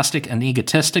sarcastic and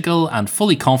egotistical, and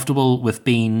fully comfortable with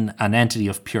being an entity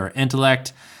of pure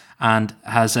intellect, and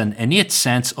has an innate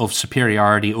sense of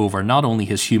superiority over not only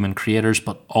his human creators,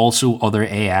 but also other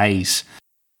AIs.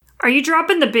 Are you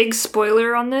dropping the big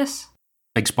spoiler on this?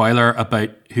 Big spoiler about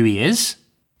who he is?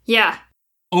 Yeah.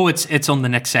 Oh, it's on the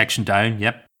next section down,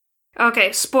 yep.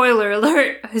 Okay, spoiler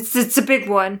alert. It's a big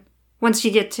one, once you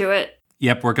get to it.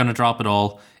 Yep, we're going to drop it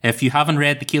all. If you haven't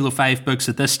read the Kilo 5 books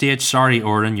at this stage, sorry,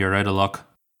 Oren, you're out of luck.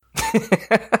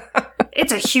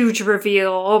 It's a huge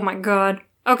reveal, oh my god.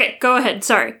 Okay, go ahead,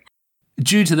 sorry.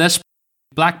 Due to this,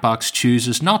 Black Box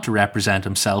chooses not to represent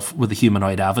himself with a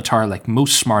humanoid avatar like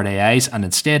most smart AIs, and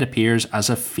instead appears as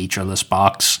a featureless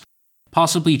box.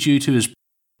 Possibly due to his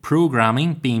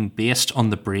programming being based on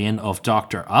the brain of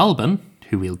Dr. Alban,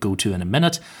 who we'll go to in a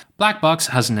minute, Black Box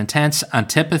has an intense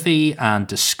antipathy and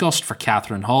disgust for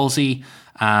Catherine Halsey,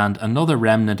 and another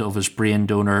remnant of his brain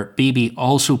donor, BB,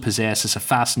 also possesses a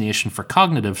fascination for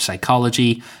cognitive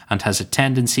psychology and has a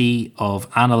tendency of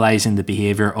analysing the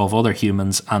behaviour of other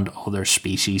humans and other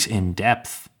species in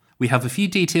depth. We have a few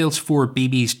details for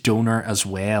BB's donor as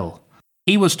well.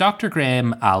 He was Dr.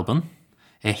 Graham Alban.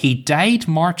 He died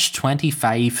March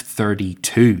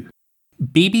 2532.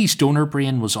 BB's donor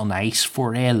brain was on ice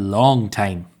for a long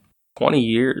time. 20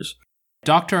 years.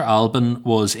 Dr. Alban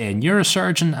was a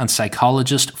neurosurgeon and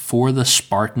psychologist for the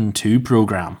Spartan 2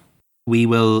 program. We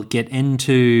will get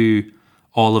into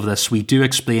all of this. We do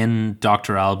explain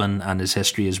Dr. Alban and his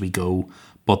history as we go,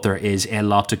 but there is a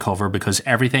lot to cover because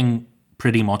everything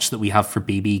pretty much that we have for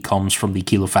BB comes from the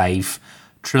Kilo 5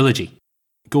 trilogy.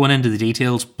 Going into the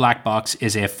details, Black Box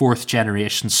is a 4th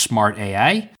generation smart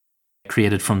AI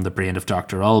created from the brain of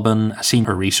Dr. Alban, a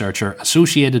senior researcher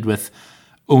associated with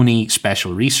Oni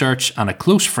Special Research and a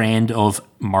close friend of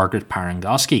Margaret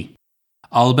Parangoski.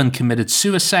 Alban committed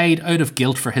suicide out of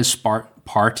guilt for his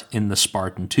part in the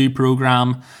Spartan 2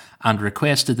 program and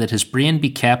requested that his brain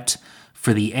be kept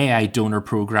for the AI donor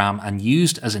program and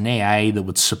used as an AI that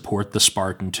would support the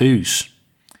Spartan 2s.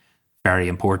 Very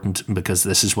important because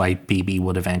this is why BB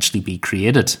would eventually be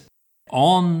created.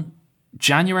 On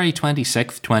January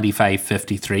 26th,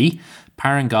 2553,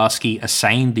 Parangoski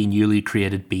assigned the newly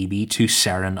created BB to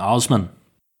Seren Osman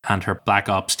and her Black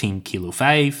Ops team Kilo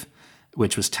 5,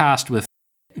 which was tasked with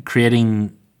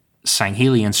creating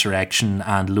Sangheili insurrection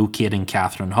and locating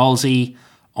Catherine Halsey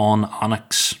on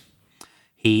Onyx.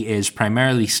 He is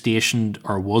primarily stationed,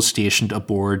 or was stationed,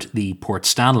 aboard the Port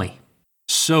Stanley.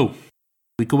 So,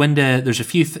 we go into, there's a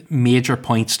few major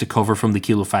points to cover from the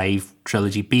Kilo 5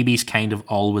 trilogy. BB's kind of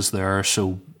always there,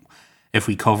 so if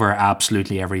we cover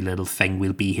absolutely every little thing,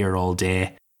 we'll be here all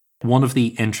day. One of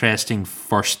the interesting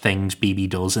first things BB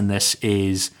does in this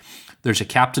is there's a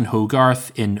Captain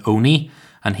Hogarth in Oni,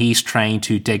 and he's trying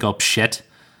to dig up shit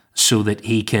so that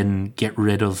he can get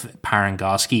rid of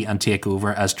Parangoski and take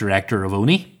over as director of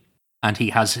Oni. And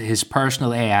he has his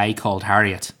personal AI called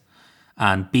Harriet.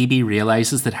 And BB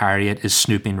realises that Harriet is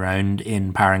snooping around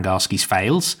in Parangoski's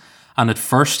files. And at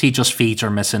first he just feeds her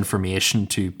misinformation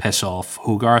to piss off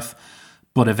Hogarth.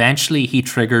 But eventually he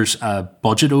triggers a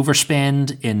budget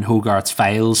overspend in Hogarth's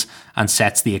files and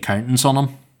sets the accountants on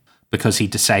him because he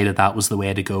decided that was the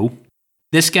way to go.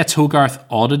 This gets Hogarth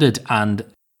audited, and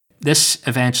this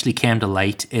eventually came to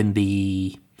light in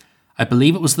the, I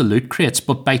believe it was the loot crates,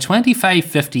 but by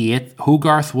 2558,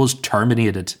 Hogarth was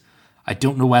terminated. I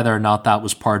don't know whether or not that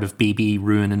was part of BB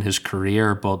ruining his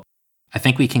career, but I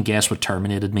think we can guess what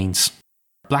terminated means.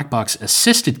 Black Box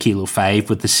assisted Kilo 5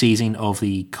 with the seizing of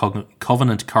the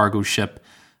Covenant cargo ship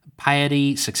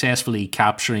Piety. Successfully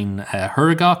capturing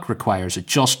Huragok requires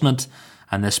adjustment,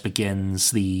 and this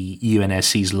begins the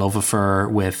UNSC's love affair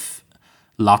with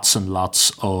lots and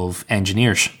lots of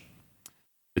engineers.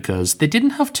 Because they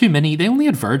didn't have too many, they only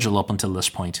had Virgil up until this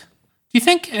point. Do you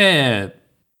think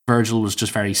Virgil was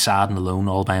just very sad and alone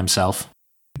all by himself?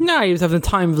 Nah, he was having the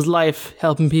time of his life,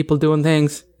 helping people, doing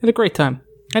things. He had a great time.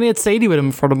 And he had Sadie with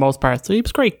him for the most part, so he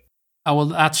was great. Oh, well,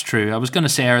 that's true. I was going to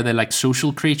say, are they like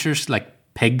social creatures, like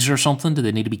pigs or something? Do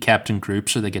they need to be kept in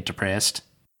groups or they get depressed?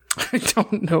 I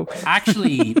don't know.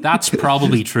 Actually, that's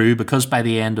probably true, because by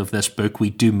the end of this book, we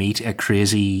do meet a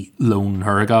crazy lone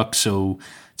Huragok, so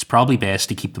it's probably best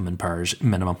to keep them in pairs,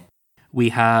 minimum.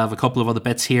 We have a couple of other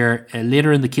bits here.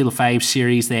 Later in the Kilo 5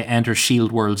 series, they enter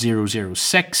Shield World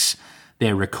 006.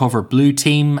 They recover Blue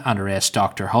Team and arrest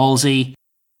Dr. Halsey.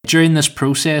 During this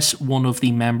process, one of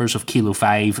the members of Kilo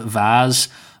 5, Vaz,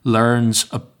 learns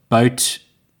about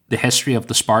the history of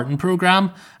the Spartan program,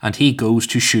 and he goes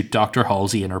to shoot Dr.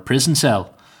 Halsey in her prison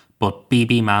cell. But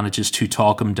BB manages to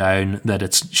talk him down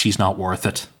that she's not worth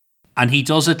it. And he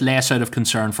does it less out of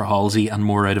concern for Halsey and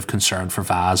more out of concern for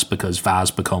Vaz, because Vaz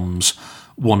becomes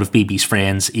one of BB's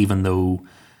friends, even though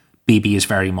BB is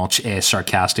very much a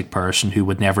sarcastic person who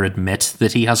would never admit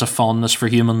that he has a fondness for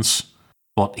humans.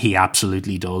 But he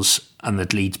absolutely does, and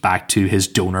that leads back to his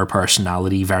donor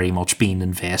personality very much being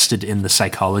invested in the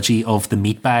psychology of the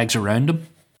meatbags around him.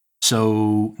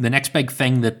 So the next big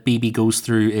thing that BB goes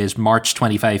through is March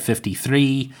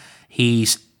 2553.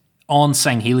 He's on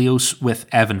Sanghelios with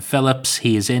Evan Phillips.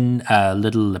 He is in a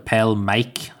little lapel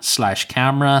mic /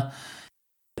 camera.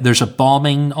 There's a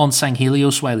bombing on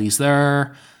Sanghelios while he's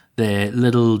there. The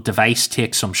little device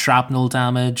takes some shrapnel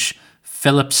damage.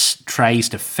 Phillips tries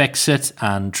to fix it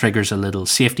and triggers a little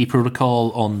safety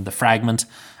protocol on the fragment,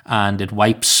 and it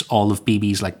wipes all of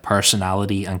BB's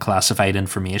personality and classified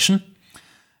information.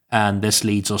 And this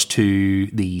leads us to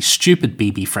the stupid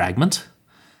BB fragment,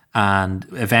 and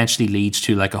eventually leads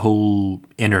to a whole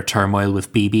inner turmoil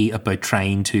with BB about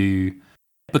trying to,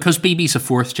 because BB's a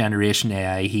 4th generation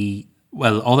AI,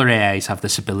 other AIs have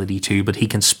this ability too, but he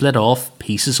can split off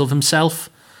pieces of himself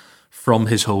from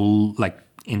his whole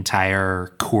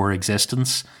entire core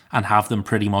existence and have them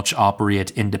pretty much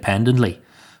operate independently.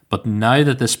 But now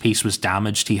that this piece was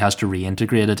damaged, he has to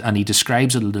reintegrate it, and he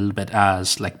describes it a little bit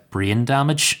as brain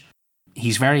damage.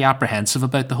 He's very apprehensive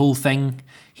about the whole thing.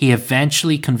 He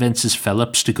eventually convinces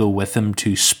Phillips to go with him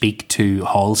to speak to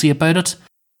Halsey about it,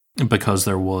 because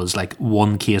there was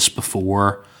one case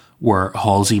before where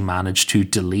Halsey managed to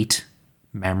delete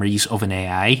memories of an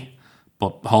AI,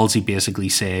 but Halsey basically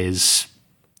says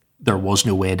there was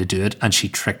no way to do it, and she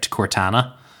tricked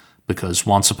Cortana, because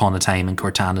once upon a time in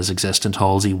Cortana's existence,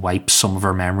 Halsey wipes some of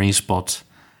her memories, but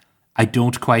I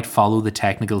don't quite follow the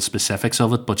technical specifics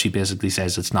of it, but she basically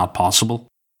says it's not possible.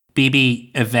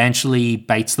 BB eventually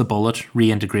bites the bullet,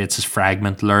 reintegrates his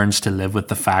fragment, learns to live with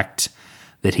the fact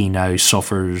that he now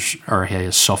suffers, or he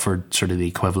has suffered sort of the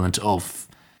equivalent of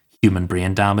human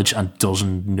brain damage, and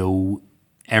doesn't know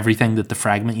everything that the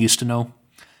fragment used to know.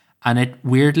 And it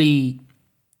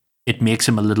makes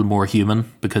him a little more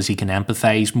human, because he can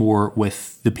empathize more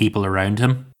with the people around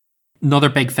him. Another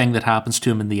big thing that happens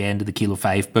to him in the end of the Kilo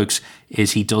 5 books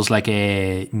is he does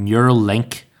a neural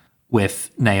link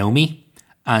with Naomi.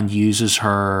 and uses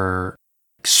her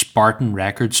Spartan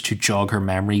records to jog her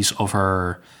memories of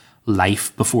her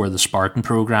life before the Spartan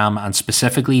program, and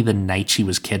specifically the night she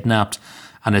was kidnapped.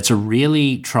 And it's a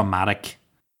really traumatic,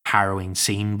 harrowing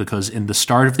scene, because in the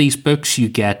start of these books you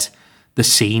get the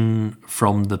scene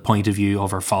from the point of view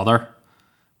of her father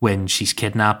when she's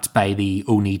kidnapped by the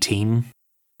Oni team.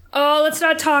 Oh, let's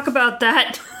not talk about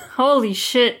that. Holy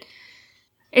shit.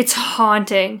 It's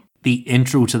haunting. The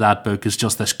intro to that book is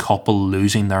just this couple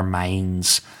losing their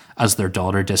minds as their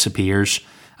daughter disappears.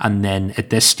 And then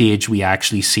at this stage, we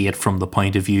actually see it from the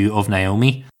point of view of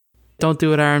Naomi. Don't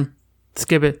do it, Aaron.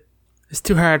 Skip it. It's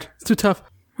too hard. It's too tough.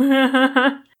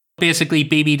 Basically,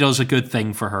 BB does a good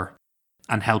thing for her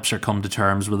and helps her come to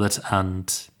terms with it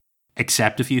and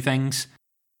accept a few things.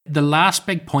 The last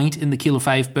big point in the Kilo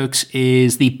 5 books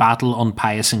is the battle on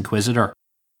Pious Inquisitor.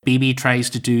 BB tries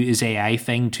to do his AI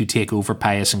thing to take over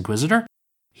Pious Inquisitor.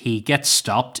 He gets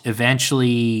stopped.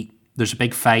 Eventually, there's a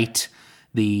big fight.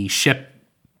 The ship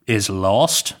is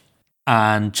lost.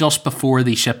 And just before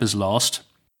the ship is lost,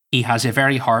 he has a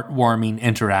very heartwarming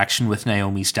interaction with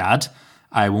Naomi's dad.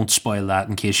 I won't spoil that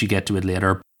in case you get to it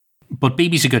later. But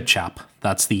BB's a good chap.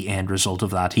 That's the end result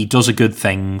of that. He does a good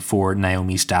thing for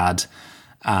Naomi's dad,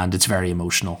 and it's very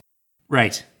emotional.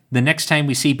 Right. The next time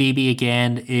we see BB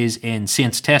again is in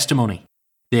Saint's Testimony.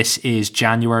 This is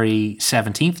January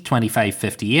 17th,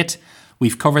 2558.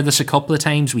 We've covered this a couple of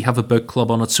times. We have a book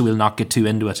club on it, so we'll not get too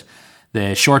into it.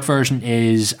 The short version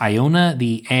is Iona,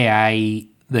 the AI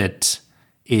that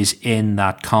is in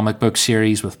that comic book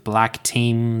series with Black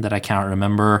Team that I can't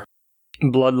remember.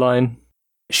 Bloodline.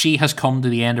 She has come to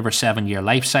the end of her 7-year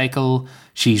life cycle.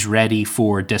 She's ready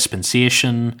for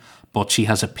dispensation, but she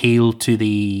has appealed to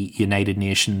the United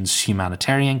Nations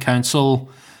Humanitarian Council.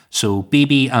 So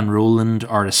BB and Roland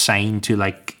are assigned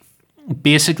to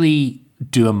basically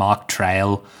do a mock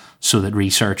trial so that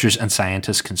researchers and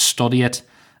scientists can study it.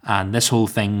 And this whole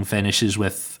thing finishes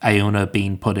with Iona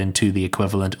being put into the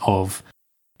equivalent of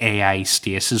AI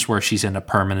stasis, where she's in a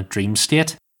permanent dream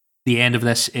state. The end of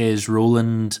this is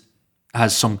Roland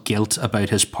has some guilt about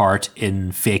his part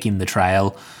in faking the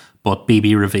trial, but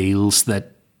BB reveals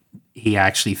that he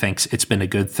actually thinks it's been a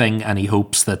good thing, and he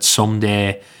hopes that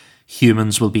someday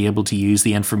humans will be able to use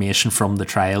the information from the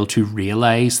trial to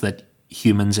realise that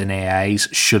humans and AIs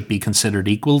should be considered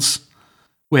equals,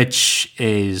 which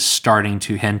is starting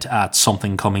to hint at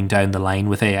something coming down the line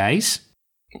with AIs.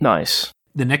 Nice.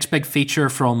 The next big feature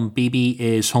from BB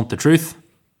is Hunt the Truth.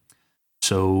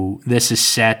 So this is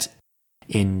set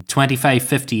in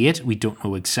 2558. We don't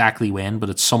know exactly when, but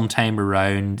it's sometime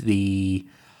around the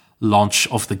launch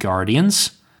of the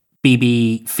Guardians.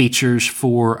 BB features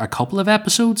for a couple of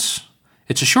episodes.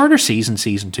 It's a shorter season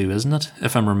 2, isn't it?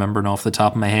 If I'm remembering off the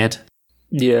top of my head.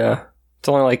 Yeah, it's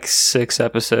only 6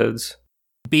 episodes.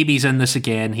 BB's in this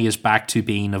again. He is back to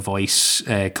being a voice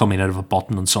coming out of a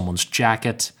button on someone's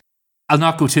jacket. I'll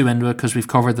not go too into it because we've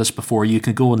covered this before. You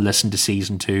can go and listen to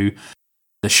season 2.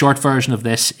 The short version of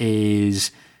this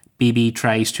is BB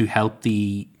tries to help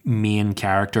the main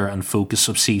character and focus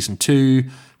of season 2,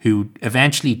 who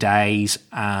eventually dies,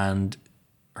 and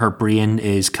her brain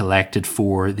is collected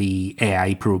for the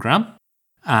AI program.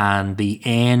 And the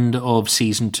end of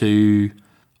season 2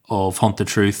 of Hunt the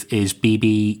Truth is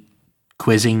BB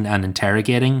quizzing and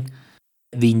interrogating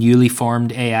the newly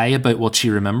formed AI about what she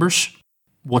remembers.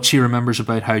 What she remembers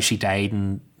about how she died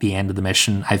and the end of the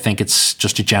mission. I think it's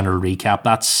just a general recap.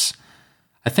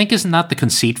 Isn't that the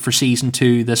conceit for season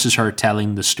 2? This is her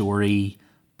telling the story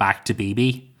back to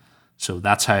BB. So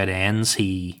that's how it ends.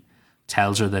 He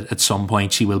tells her that at some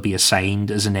point she will be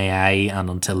assigned as an AI, and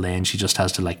until then she just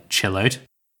has to chill out.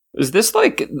 Is this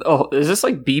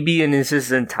BB in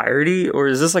his entirety, or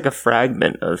is this a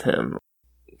fragment of him?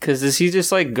 Because does he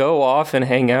just go off and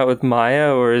hang out with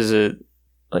Maya, or is it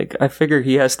I figure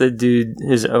he has to do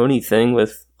his Oni thing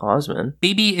with Osman?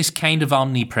 BB is kind of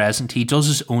omnipresent. He does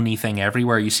his Oni thing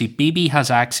everywhere. You see, BB has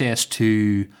access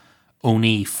to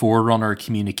Oni Forerunner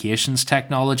communications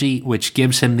technology, which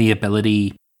gives him the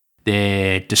ability,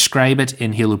 they describe it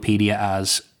in Halopedia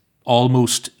as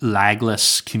almost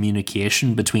lagless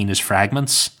communication between his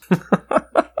fragments.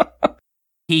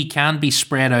 He can be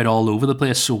spread out all over the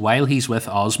place, so while he's with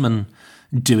Osman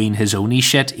doing his Oni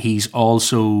shit, he's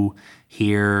also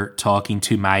here talking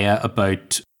to Maya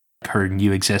about her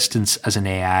new existence as an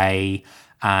AI,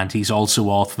 and he's also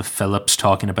off with Phillips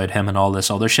talking about him and all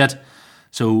this other shit.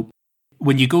 So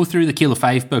when you go through the Kilo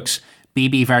 5 books,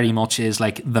 BB very much is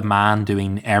the man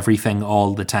doing everything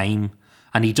all the time.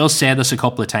 And he does say this a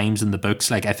couple of times in the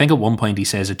books. I think at one point he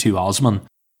says it to Osman,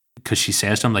 because she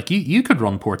says to him, you could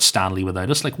run Port Stanley without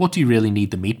us. What do you really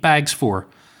need the meat bags for?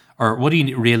 or what do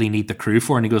you really need the crew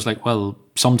for? And he goes like, well,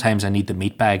 sometimes I need the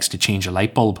meat bags to change a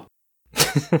light bulb.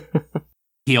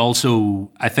 He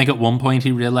also, I think at one point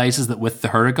he realizes that with the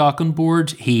Huragok on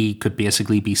board, he could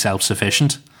basically be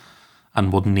self-sufficient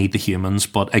and wouldn't need the humans.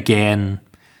 But again,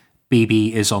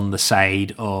 BB is on the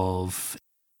side of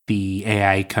the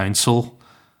AI Council,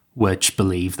 which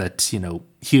believe that,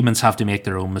 humans have to make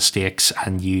their own mistakes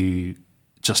and you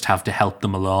just have to help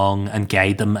them along and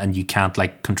guide them, and you can't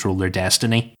control their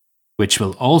destiny, which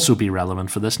will also be relevant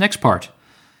for this next part.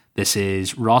 This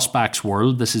is Rosbach's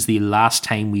world. This is the last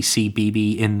time we see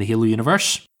BB in the Halo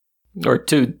universe. Or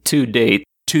to date.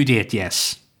 To date,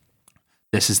 yes.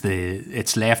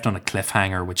 It's left on a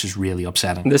cliffhanger, which is really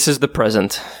upsetting. This is the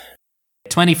present.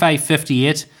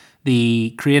 2558,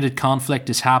 the created conflict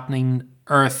is happening.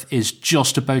 Earth is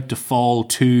just about to fall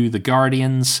to the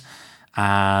Guardians,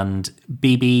 and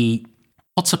BB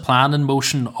puts a plan in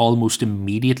motion almost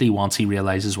immediately once he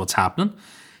realizes what's happening.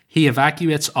 He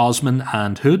evacuates Osman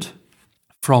and Hood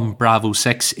from Bravo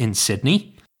 6 in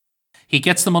Sydney. He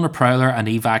gets them on a prowler and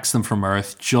evacs them from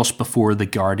Earth just before the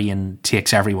Guardian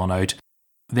takes everyone out.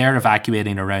 They're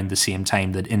evacuating around the same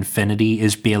time that Infinity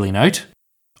is bailing out.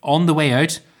 On the way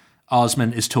out,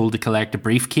 Osman is told to collect a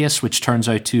briefcase, which turns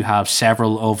out to have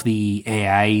several of the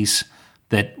AIs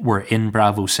that were in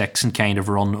Bravo 6 and kind of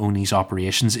run Oni's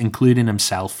operations, including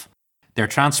himself. They're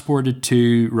transported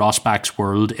to Rosbach's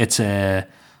world. It's a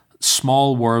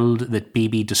small world that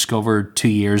BB discovered 2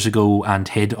 years ago and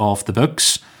hid off the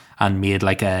books and made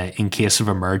a in case of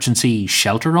emergency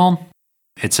shelter on.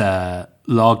 It's a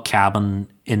log cabin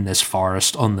in this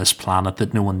forest on this planet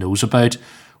that no one knows about,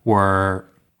 where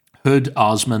Hood,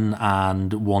 Osman,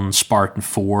 and one Spartan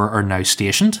 4 are now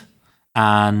stationed.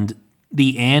 And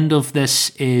the end of this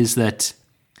is that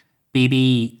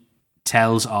BB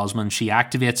tells Osman, she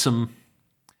activates him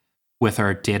with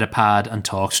her datapad and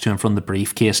talks to him from the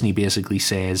briefcase, and he basically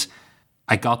says,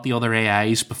 I got the other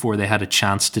AIs before they had a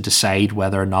chance to decide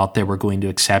whether or not they were going to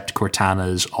accept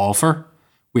Cortana's offer.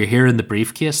 We're here in the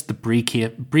briefcase. The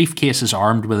briefcase is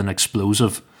armed with an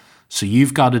explosive. So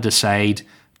you've got to decide,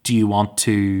 do you want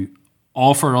to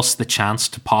offer us the chance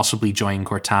to possibly join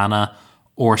Cortana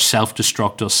or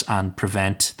self-destruct us and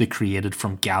prevent the created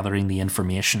from gathering the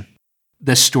information?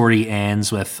 This story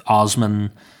ends with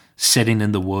Osman sitting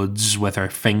in the woods with her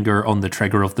finger on the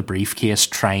trigger of the briefcase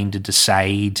trying to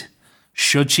decide,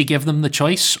 should she give them the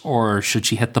choice or should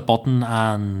she hit the button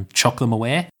and chuck them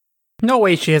away? No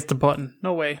way she hits the button.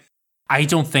 No way. I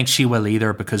don't think she will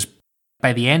either, because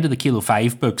by the end of the Kilo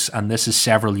 5 books, and this is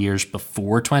several years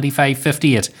before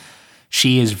 2558,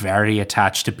 she is very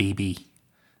attached to BB.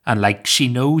 And she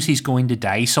knows he's going to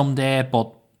die someday,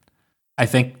 but I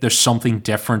think there's something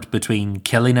different between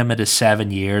killing him at his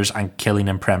 7 years and killing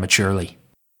him prematurely.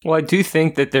 Well, I do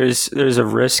think that there's a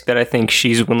risk that I think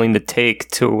she's willing to take,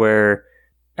 to where,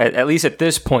 at least at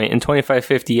this point in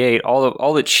 2558,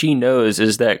 all that she knows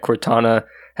is that Cortana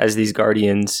has these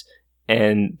Guardians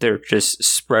and they're just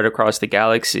spread across the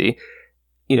galaxy.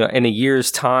 In a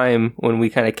year's time, when we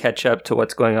kind of catch up to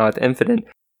what's going on with Infinite,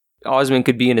 Osman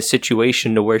could be in a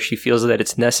situation to where she feels that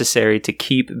it's necessary to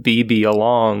keep BB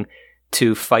along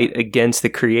to fight against the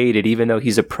created, even though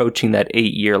he's approaching that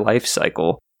 8-year life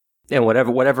cycle. And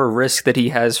whatever risk that he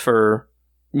has for,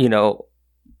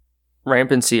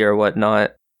 rampancy or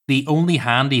whatnot. The only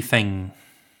handy thing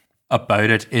about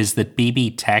it is that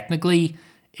BB technically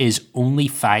is only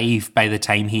 5 by the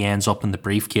time he ends up in the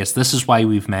briefcase. This is why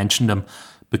we've mentioned him,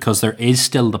 because there is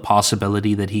still the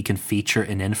possibility that he can feature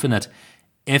in Infinite.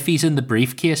 If he's in the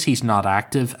briefcase, he's not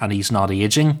active and he's not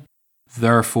aging.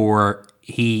 Therefore,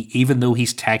 even though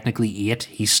he's technically 8,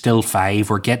 he's still 5.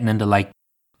 We're getting into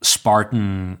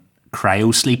Spartan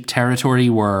cryosleep territory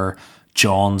where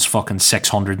John's fucking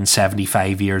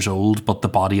 675 years old, but the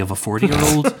body of a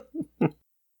 40-year-old.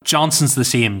 Johnson's the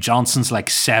same. Johnson's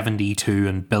 72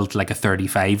 and built like a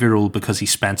 35-year-old because he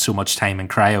spent so much time in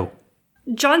cryo.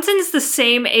 Johnson's the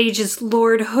same age as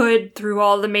Lord Hood through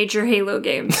all the major Halo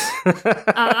games.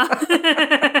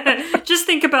 Just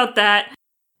think about that.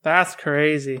 That's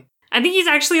crazy. I think he's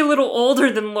actually a little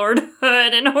older than Lord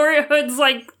Hood, and Hood's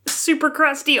super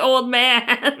crusty old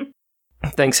man.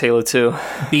 Thanks, Halo 2.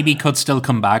 BB could still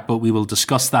come back, but we will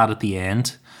discuss that at the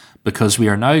end, because we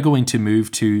are now going to move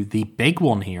to the big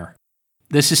one here.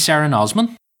 This is Saren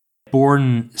Osman,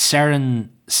 born Saren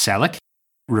Selleck,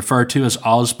 referred to as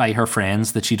Oz by her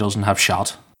friends that she doesn't have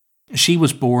shot. She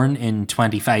was born in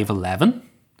 2511,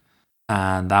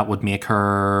 and that would make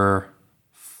her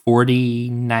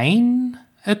 49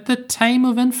 at the time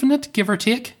of Infinite, give or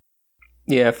take.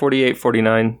 Yeah, 48,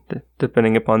 49,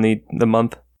 depending upon the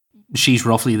month. she's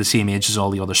roughly the same age as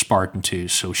all the other Spartan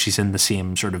 2s, so she's in the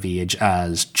same sort of age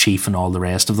as Chief and all the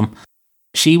rest of them.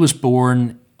 She was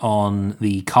born on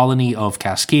the colony of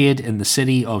Cascade in the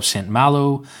city of St.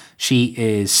 Malo. She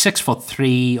is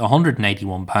 6'3",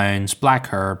 191 pounds, black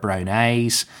hair, brown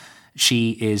eyes.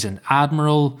 She is an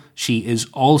admiral. She is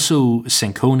also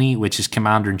Synconi, which is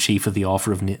Commander-in-Chief of the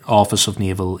Office of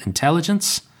Naval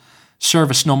Intelligence.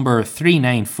 Service number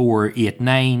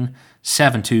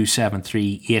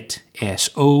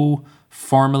 39489-72738SO,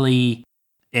 formerly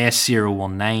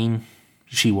S019.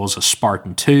 She was a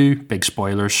Spartan 2. Big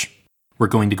spoilers. We're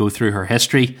going to go through her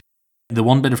history. The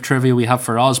one bit of trivia we have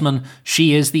for Osman,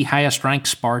 she is the highest ranked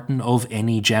Spartan of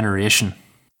any generation.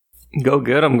 Go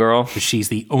get 'em, girl. She's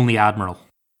the only admiral.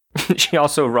 She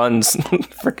also runs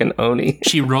frickin' Oni.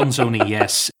 She runs Oni,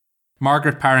 yes.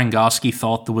 Margaret Parangoski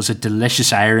thought there was a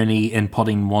delicious irony in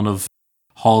putting one of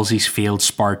Halsey's failed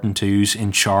Spartan 2s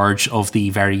in charge of the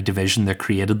very division that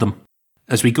created them.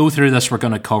 As we go through this, we're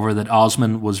going to cover that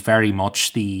Osman was very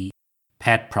much the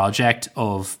pet project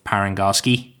of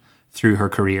Parangoski through her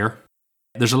career.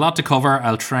 There's a lot to cover.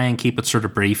 I'll try and keep it sort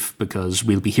of brief because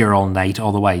we'll be here all night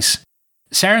otherwise.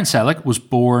 Saren Selleck was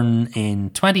born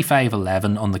in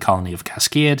 2511 on the colony of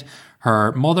Cascade.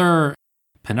 Her mother,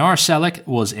 Pinar Selleck,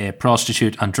 was a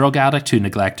prostitute and drug addict who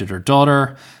neglected her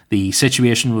daughter. The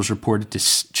situation was reported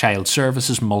to Child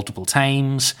Services multiple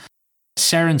times.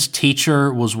 Saren's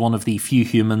teacher was one of the few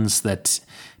humans that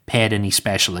paid any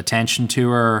special attention to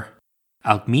her.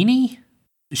 Alkmene?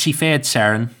 She fed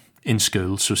Saren in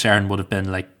school, so Saren would have been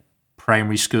like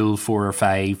primary school 4 or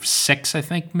 5, 6, I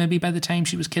think, maybe by the time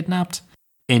she was kidnapped.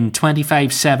 In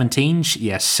 2517,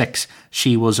 6,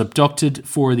 she was abducted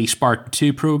for the Spartan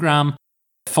 2 program.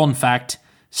 Fun fact,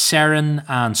 Saren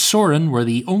and Soren were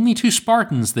the only 2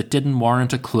 Spartans that didn't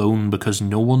warrant a clone because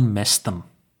no one missed them.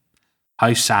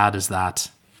 How sad is that?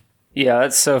 Yeah,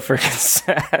 that's so freaking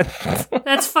sad.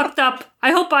 That's fucked up.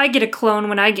 I hope I get a clone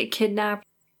when I get kidnapped.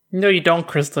 No, you don't,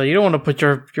 Krista. You don't want to put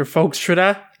your folks through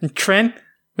that. And Trent,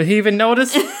 will he even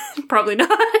notice? Probably not.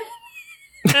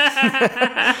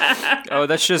 Oh,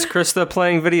 that's just Krista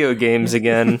playing video games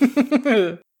again.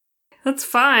 That's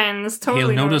fine. That's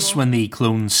totally He'll notice normal. when the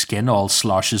clone's skin all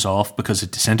sloshes off because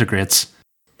it disintegrates.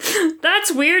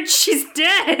 That's weird. She's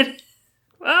dead.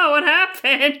 Oh, what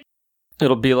happened?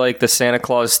 It'll be like the Santa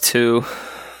Claus 2.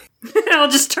 I'll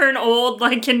just turn old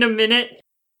like in a minute.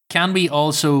 Can we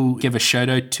also give a shout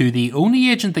out to the only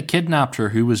agent that kidnapped her,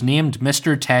 who was named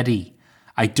Mr. Teddy?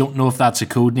 I don't know if that's a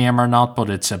code name or not, but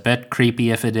it's a bit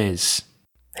creepy if it is.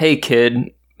 Hey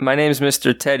kid, my name's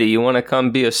Mr. Teddy. You want to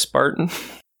come be a Spartan?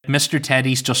 Mr.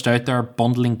 Teddy's just out there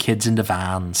bundling kids into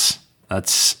vans.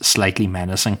 That's slightly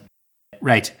menacing.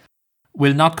 Right.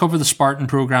 We'll not cover the Spartan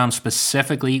program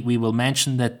specifically. We will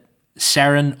mention that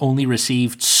Saren only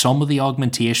received some of the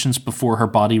augmentations before her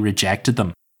body rejected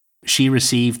them. She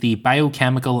received the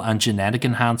biochemical and genetic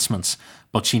enhancements,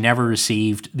 but she never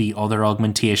received the other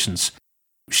augmentations.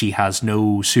 She has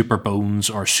no super bones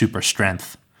or super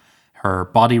strength. Her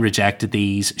body rejected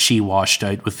these. She washed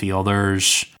out with the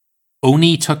others.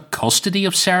 Oni took custody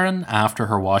of Saren after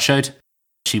her washout.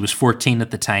 She was 14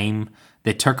 at the time.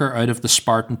 They took her out of the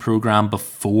Spartan program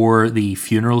before the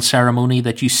funeral ceremony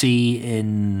that you see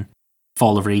in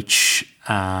Fall of Reach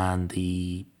and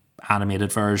the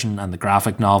animated version and the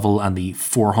graphic novel and the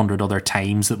 400 other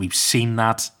times that we've seen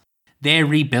that. They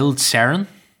rebuild Saren.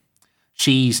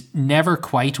 She's never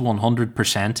quite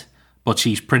 100%, but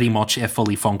she's pretty much a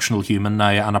fully functional human now,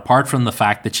 and apart from the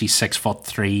fact that she's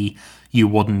 6'3", you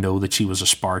wouldn't know that she was a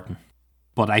Spartan.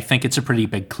 But I think it's a pretty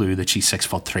big clue that she's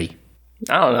 6'3".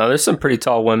 I don't know. There's some pretty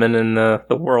tall women in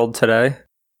the world today.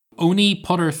 Oni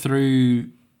put her through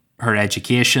her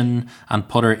education and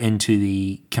put her into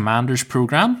the Commander's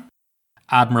program.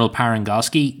 Admiral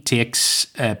Parangoski takes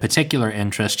a particular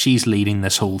interest. She's leading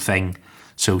this whole thing.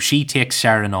 So she takes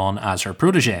Saren on as her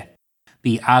protege.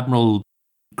 The Admiral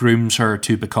grooms her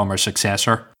to become her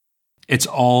successor. It's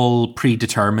all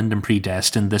predetermined and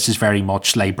predestined. This is very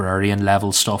much librarian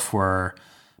level stuff where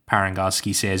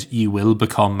Parangoski says, you will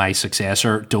become my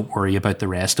successor. Don't worry about the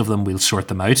rest of them. We'll sort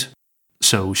them out.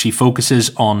 So she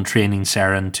focuses on training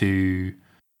Saren to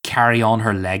carry on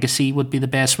her legacy would be the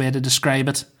best way to describe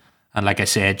it. And like I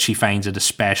said, she finds it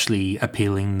especially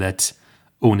appealing that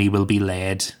Oni will be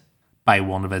led by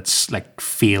one of its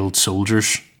failed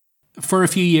soldiers. For a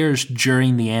few years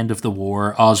during the end of the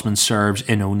war, Osman serves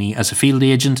in Oni as a field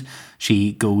agent.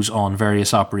 She goes on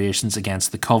various operations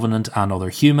against the Covenant and other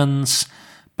humans.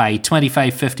 By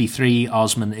 2553,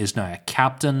 Osman is now a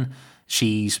captain.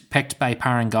 She's picked by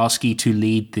Parangoski to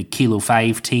lead the Kilo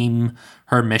 5 team.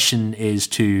 Her mission is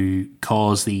to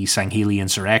cause the Sangheli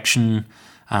insurrection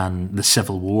and the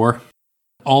Civil War.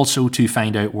 Also to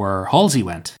find out where Halsey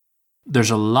went.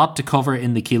 There's a lot to cover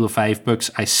in the Kilo 5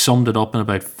 books. I summed it up in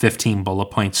about 15 bullet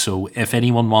points, so if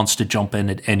anyone wants to jump in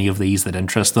at any of these that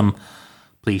interest them,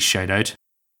 please shout out.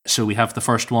 So we have the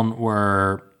first one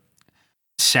where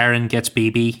Saren gets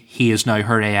BB. He is now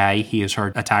her AI. He is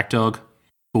her attack dog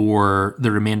for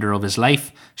the remainder of his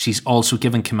life. She's also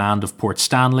given command of Port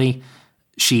Stanley.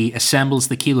 She assembles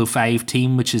the Kilo 5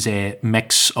 team, which is a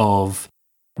mix of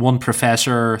one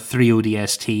professor, 3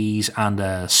 ODSTs, and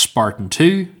a Spartan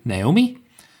 2, Naomi.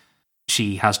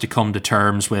 She has to come to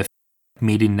terms with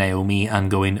meeting Naomi and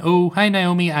going, "Oh, hi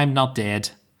Naomi, I'm not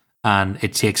dead." And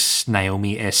it takes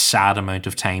Naomi a sad amount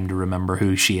of time to remember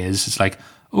who she is. It's like,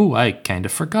 "Oh, I kind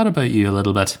of forgot about you a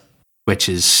little bit." Which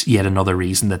is yet another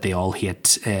reason that they all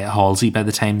hate Halsey by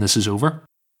the time this is over.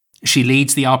 She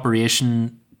leads the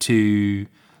operation to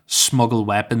smuggle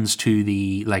weapons to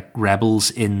the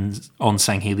rebels on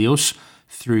Sanghelios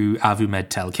through Avumed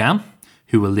Telkam,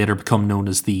 who will later become known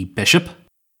as the Bishop.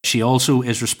 She also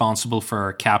is responsible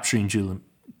for capturing Julian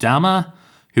Dama,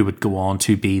 who would go on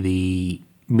to be the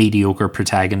mediocre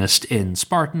protagonist in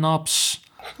Spartan Ops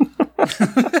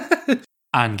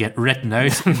and get written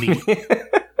out in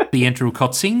the intro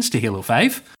cutscenes to Halo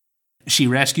 5. She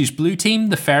rescues Blue Team,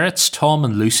 the Ferrets, Tom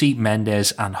and Lucy,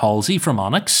 Mendez and Halsey from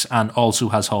Onyx, and also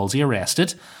has Halsey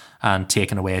arrested and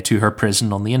taken away to her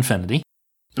prison on the Infinity.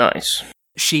 Nice.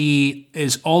 She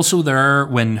is also there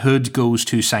when Hood goes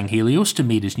to Sanghelios to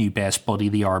meet his new best buddy,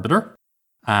 the Arbiter,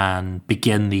 and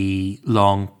begin the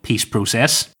long peace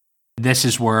process. This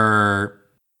is where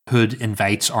Hood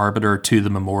invites Arbiter to the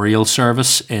memorial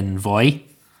service in Voi,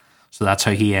 so that's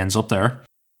how he ends up there.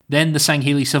 Then the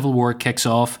Sangheli Civil War kicks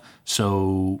off,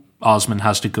 so Osman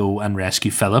has to go and rescue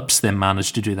Phillips. They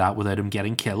manage to do that without him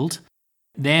getting killed.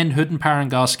 Then Hood and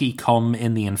Parangoski come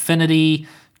in the Infinity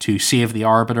to save the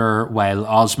Arbiter, while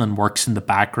Osman works in the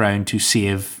background to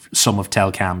save some of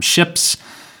Telkam's ships,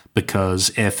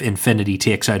 because if Infinity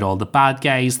takes out all the bad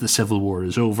guys, the Civil War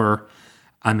is over,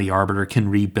 and the Arbiter can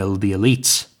rebuild the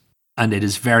elites. And it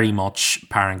is very much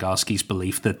Parangoski's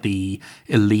belief that the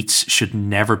elites should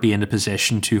never be in a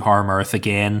position to harm Earth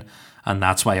again, and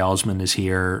that's why Osman is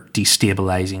here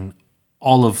destabilizing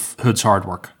all of Hood's hard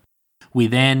work. We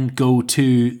then go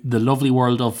to the lovely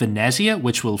world of Venezia,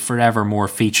 which will forevermore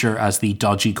feature as the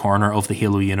dodgy corner of the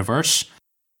Halo universe.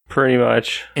 Pretty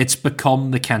much. It's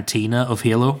become the cantina of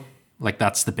Halo.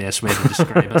 That's the best way to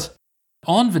describe it.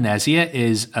 On Venezia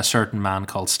is a certain man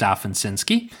called Stefan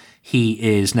Sinsky. He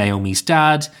is Naomi's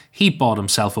dad. He bought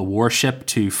himself a warship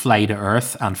to fly to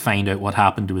Earth and find out what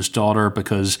happened to his daughter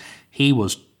because he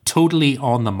was totally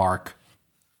on the mark.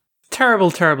 Terrible,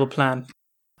 terrible plan.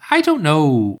 I don't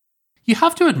know. You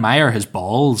have to admire his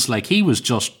balls. He was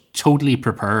just totally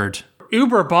prepared.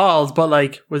 Uber balls, but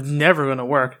was never going to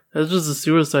work. It was just a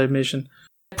suicide mission.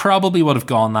 Probably would have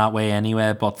gone that way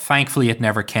anyway, but thankfully it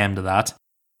never came to that.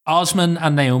 Osman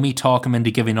and Naomi talk him into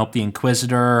giving up the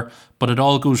Inquisitor, but it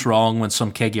all goes wrong when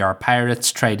some Magyar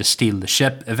pirates try to steal the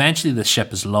ship. Eventually the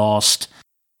ship is lost,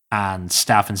 and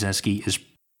Stefan Sinsky is,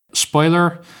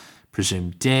 spoiler,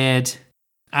 presumed dead.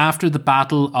 After the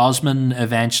battle, Osman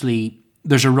eventually...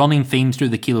 There's a running theme through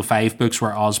the Kilo 5 books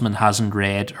where Osman hasn't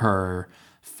read her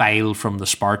file from the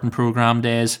Spartan program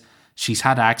days. She's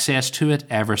had access to it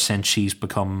ever since she's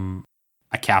become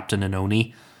a captain in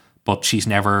Oni, but she's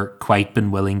never quite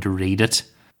been willing to read it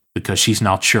because she's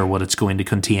not sure what it's going to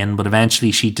contain. But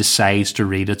eventually she decides to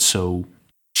read it, so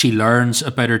she learns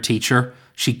about her teacher.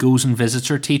 She goes and visits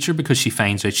her teacher because she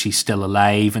finds out she's still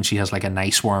alive, and she has a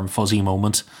nice warm fuzzy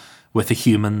moment with a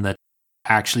human that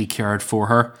actually cared for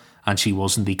her, and she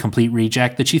wasn't the complete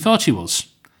reject that she thought she was.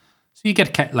 So you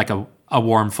get a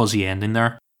warm fuzzy ending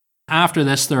there. After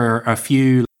this, there are a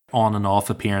few on and off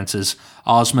appearances.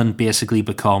 Osman basically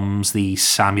becomes the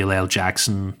Samuel L.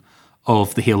 Jackson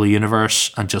of the Halo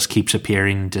universe and just keeps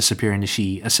appearing and disappearing as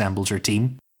she assembles her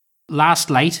team. Last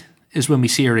Light is when we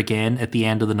see her again at the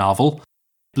end of the novel.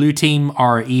 Blue Team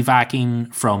are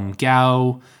evacing from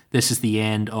Gao. This is the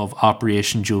end of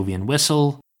Operation Jovian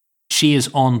Whistle. She is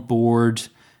on board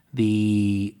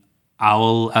the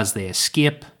Owl as they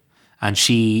escape, and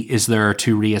she is there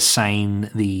to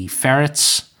reassign the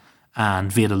Ferrets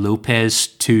and Veda Lopez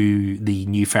to the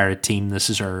new Ferret team. This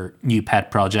is her new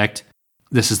pet project.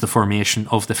 This is the formation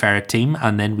of the Ferret team,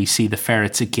 and then we see the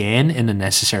Ferrets again in A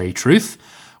Necessary Truth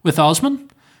with Osman.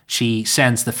 She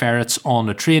sends the Ferrets on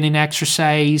a training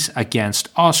exercise against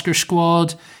Oscar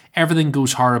Squad Everything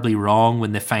goes horribly wrong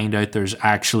when they find out there's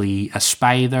actually a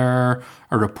spy there.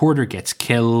 A reporter gets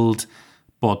killed,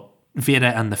 but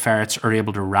Veda and the ferrets are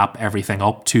able to wrap everything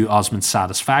up to Osmond's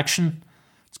satisfaction.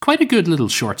 It's quite a good little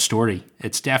short story.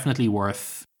 It's definitely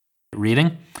worth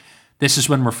reading. This is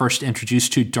when we're first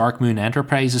introduced to Dark Moon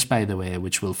Enterprises, by the way,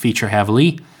 which will feature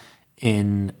heavily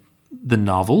in the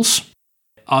novels.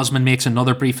 Osmond makes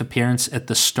another brief appearance at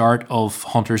the start of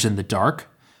Hunters in the Dark.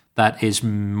 That is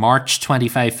March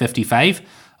 2555.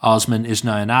 Osmond is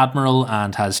now an admiral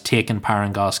and has taken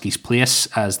Parangoski's place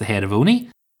as the head of Oni.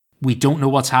 We don't know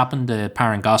what's happened to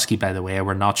Parangoski, by the way.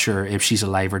 We're not sure if she's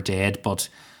alive or dead, but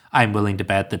I'm willing to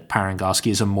bet that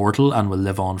Parangoski is immortal and will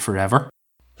live on forever.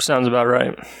 Sounds about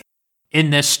right. In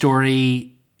this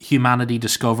story, humanity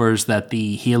discovers that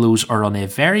the Halos are on a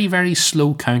very, very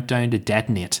slow countdown to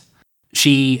detonate.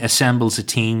 She assembles a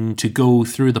team to go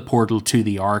through the portal to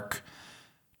the Ark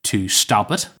to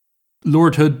stop it.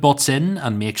 Lord Hood butts in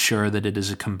and makes sure that it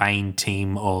is a combined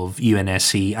team of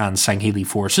UNSC and Sangheili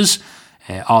forces.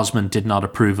 Osmond did not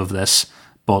approve of this,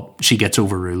 but she gets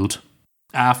overruled.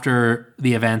 After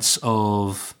the events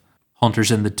of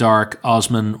Hunters in the Dark,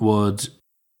 Osmond would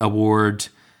award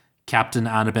Captain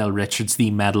Annabelle Richards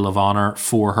the Medal of Honor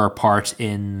for her part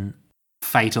in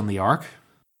Fight on the Ark.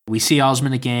 We see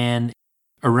Osmond again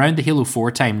around the Halo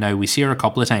 4 time now. We see her a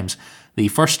couple of times. The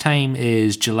first time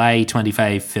is July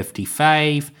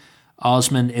 2555.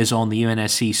 Osmond is on the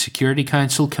UNSC Security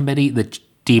Council committee that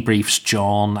debriefs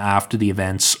John after the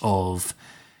events of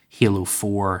Halo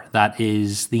 4. That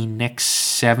is the next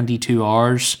 72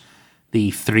 hours,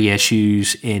 the 3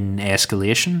 issues in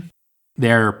Escalation.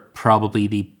 They're probably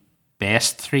the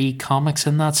best 3 comics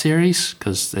in that series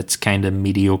because it's kind of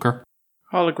mediocre.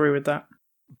 I'll agree with that.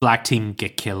 Black Team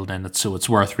get killed in it, so it's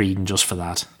worth reading just for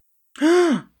that.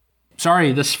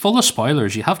 Sorry, this is full of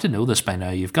spoilers. You have to know this by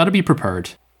now. You've got to be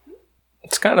prepared.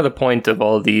 It's kind of the point of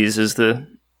all these is to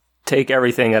take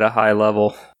everything at a high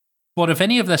level. But if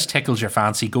any of this tickles your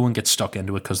fancy, go and get stuck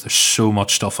into it because there's so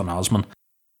much stuff on Osmond.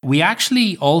 We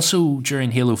actually also,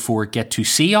 during Halo 4, get to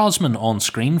see Osmond on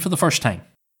screen for the first time.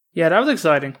 Yeah, that was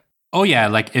exciting. Oh yeah,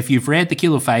 like if you've read the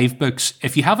Halo 5 books,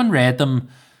 if you haven't read them,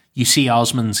 you see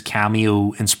Osmond's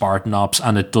cameo in Spartan Ops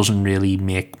and it doesn't really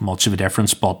make much of a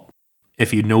difference, but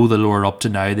if you know the lore up to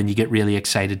now, then you get really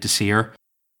excited to see her.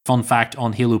 Fun fact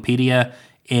on Halopedia,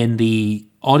 in the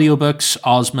audiobooks,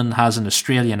 Osmond has an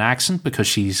Australian accent because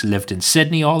she's lived in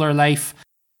Sydney all her life,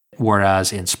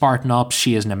 whereas in Spartan Ops,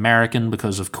 she is an American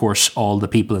because, of course, all the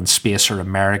people in space are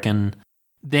American.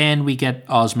 Then we get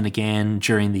Osmond again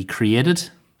during the Created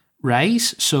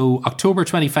Rise. So October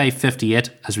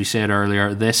 2558, as we said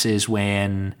earlier, this is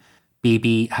when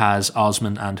BB has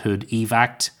Osmond and Hood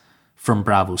evac'd from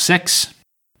Bravo 6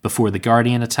 before the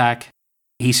Guardian attack.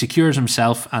 He secures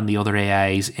himself and the other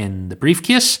AIs in the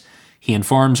briefcase. He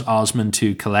informs Osmond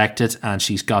to collect it and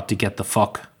she's got to get the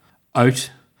fuck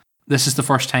out. This is the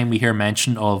first time we hear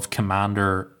mention of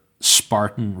Commander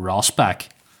Spartan Rossback,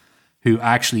 who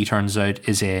actually turns out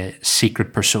is a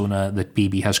secret persona that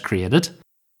BB has created.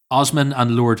 Osmond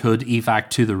and Lord Hood evac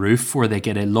to the roof where they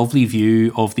get a lovely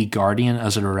view of the Guardian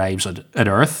as it arrives at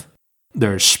Earth.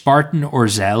 There's Spartan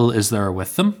Orzel is there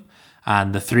with them,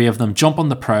 and the 3 of them jump on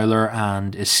the Prowler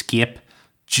and escape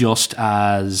just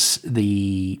as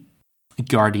the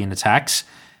Guardian attacks.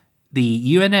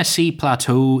 The UNSC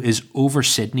plateau is over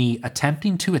Sydney,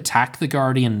 attempting to attack the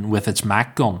Guardian with its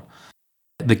Mac gun.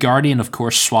 The Guardian, of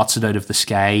course, swats it out of the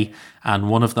sky, and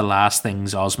one of the last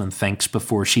things Osmond thinks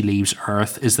before she leaves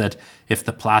Earth is that if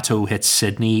the plateau hits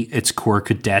Sydney, its core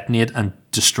could detonate and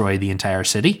destroy the entire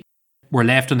city. We're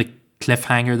left on the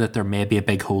cliffhanger that there may be a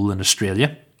big hole in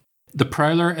Australia. The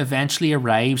Prowler eventually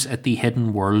arrives at the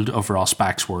hidden world of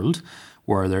Rossback's world,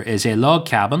 where there is a log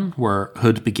cabin where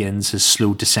Hood begins his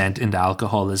slow descent into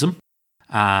alcoholism,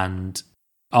 and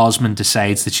Osmond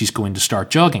decides that she's going to start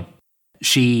jogging.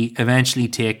 She eventually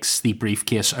takes the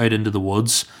briefcase out into the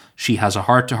woods. She has a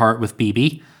heart-to-heart with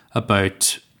BB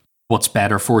about what's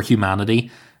better for humanity.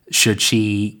 Should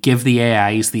she give the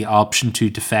AIs the option to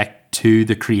defect to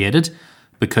the Created,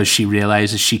 because she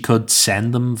realises she could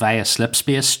send them via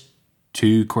slipspace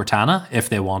to Cortana if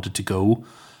they wanted to go,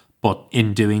 but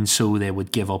in doing so they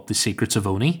would give up the secrets of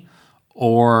Oni?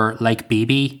 Or, like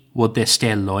BB, would they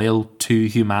stay loyal to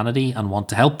humanity and want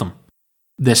to help them?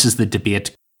 This is the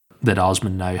debate that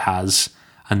Osmond now has,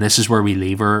 and this is where we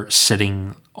leave her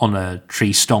sitting on a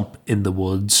tree stump in the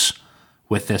woods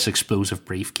with this explosive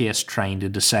briefcase, trying to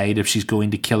decide if she's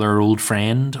going to kill her old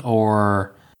friend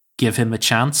or give him a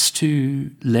chance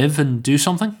to live and do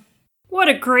something. What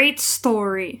a great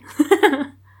story.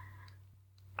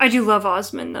 I do love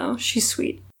Osmond, though. She's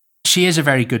sweet. She is a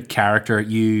very good character.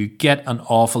 You get an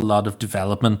awful lot of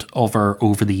development of her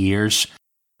over the years.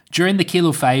 During the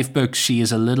Kilo 5 books, she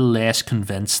is a little less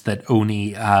convinced that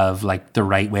Oni have like the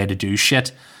right way to do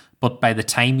shit. But by the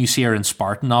time you see her in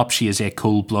Spartan Ops, she is a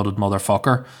cold-blooded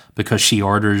motherfucker because she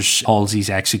orders Halsey's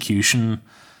execution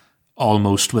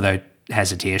almost without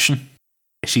hesitation.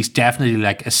 She's definitely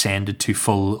like ascended to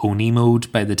full Oni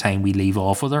mode by the time we leave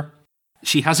off with her.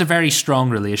 She has a very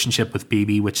strong relationship with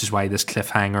BB, which is why this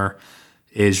cliffhanger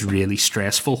is really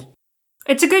stressful.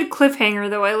 It's a good cliffhanger,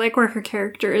 though. I like where her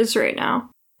character is right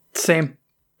now. Same.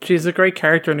 She's a great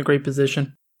character in a great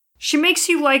position. She makes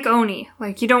you like Oni.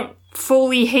 Like, you don't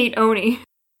fully hate Oni.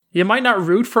 You might not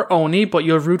root for Oni, but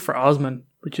you'll root for Osman,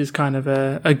 which is kind of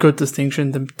a good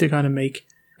distinction to kind of make.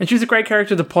 And she's a great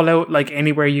character to pull out, like,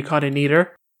 anywhere you kind of need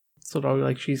her. So,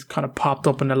 like, she's kind of popped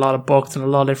up in a lot of books and a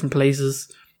lot of different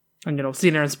places. And, you know,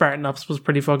 seeing her in Spartan Ops was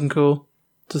pretty fucking cool.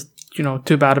 Just, you know,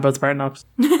 too bad about Spartan Ops.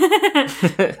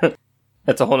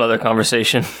 That's a whole other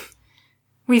conversation.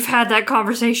 We've had that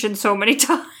conversation so many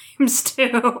times,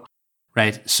 too.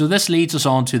 Right, so this leads us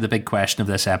on to the big question of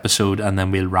this episode, and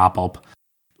then we'll wrap up.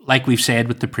 Like we've said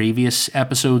with the previous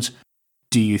episodes,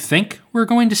 do you think we're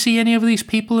going to see any of these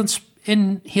people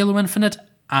in Halo Infinite?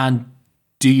 And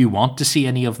do you want to see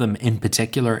any of them in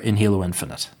particular in Halo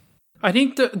Infinite? I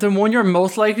think the one you're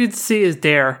most likely to see is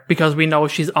Dare, because we know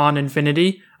she's on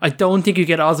Infinity. I don't think you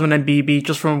get Osman and BB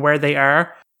just from where they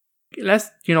are.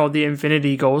 Unless, you know, the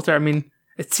Infinity goes there. I mean,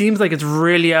 it seems like it's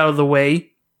really out of the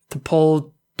way to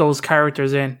pull those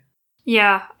characters in.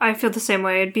 Yeah, I feel the same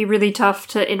way. It'd be really tough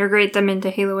to integrate them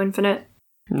into Halo Infinite.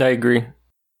 I agree.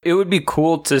 It would be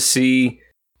cool to see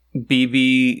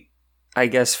BB, I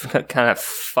guess, kind of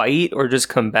fight or just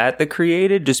combat the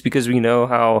created, just because we know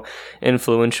how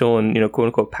influential and, you know, quote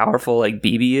unquote powerful like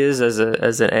BB is as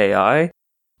an AI.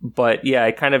 But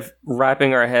yeah, kind of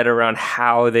wrapping our head around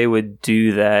how they would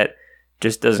do that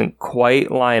just doesn't quite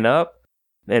line up,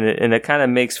 and it kind of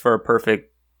makes for a perfect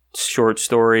short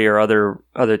story or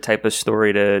other type of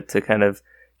story to kind of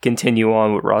continue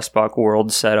on with Rosbach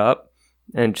World set up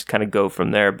and just kind of go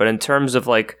from there. But in terms of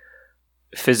like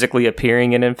physically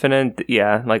appearing in Infinite,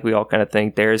 yeah, like we all kind of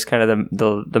think there's kind of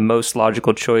the most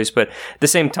logical choice, but at the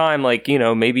same time, like, you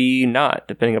know, maybe not,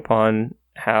 depending upon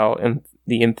how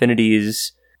the Infinity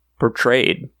is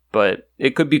portrayed. But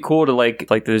it could be cool to like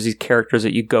there's these characters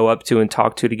that you go up to and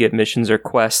talk to get missions or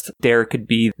quests. Dare could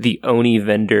be the Oni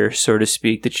vendor, so to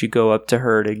speak, that you go up to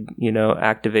her to, you know,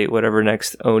 activate whatever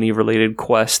next Oni related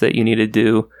quest that you need to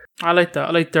do. I like that.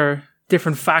 I like their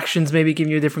different factions maybe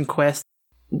giving you a different quest.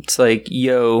 It's like,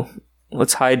 yo,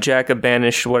 let's hijack a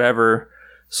banished whatever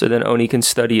so then Oni can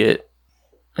study it.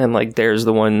 And like, there's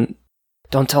the one,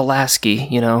 don't tell Lasky,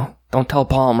 you know, don't tell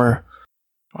Palmer.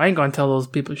 I ain't gonna tell those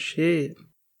people shit.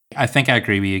 I think I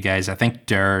agree with you guys. I think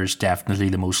Dare's definitely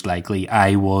the most likely.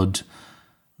 I would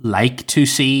like to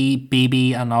see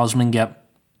BB and Osman get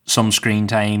some screen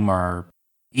time, or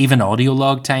even audio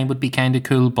log time would be kind of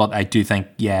cool, but I do think,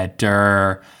 yeah,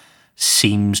 Dare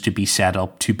seems to be set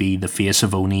up to be the face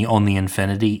of Oni on the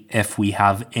Infinity if we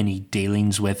have any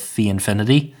dealings with the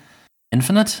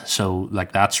Infinite. So,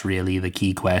 like, that's really the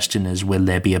key question is, will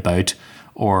they be about,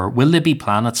 or will they be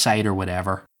planet side or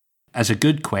whatever? As a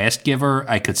good quest giver,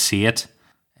 I could see it.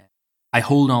 I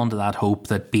hold on to that hope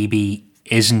that BB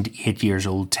isn't 8 years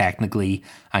old technically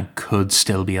and could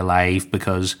still be alive,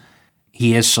 because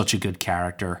he is such a good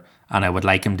character and I would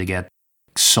like him to get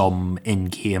some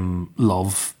in-game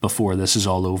love before this is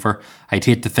all over. I'd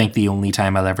hate to think the only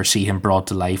time I'll ever see him brought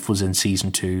to life was in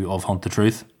Season 2 of Hunt the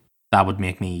Truth. That would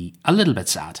make me a little bit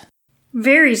sad.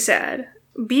 Very sad.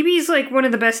 BB's like one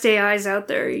of the best AIs out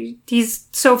there. He's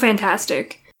so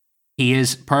fantastic. He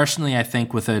is, personally, I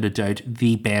think, without a doubt,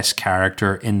 the best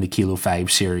character in the Kilo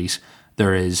 5 series.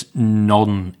 There is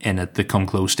none in it that come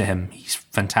close to him. He's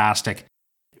fantastic.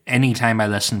 Anytime I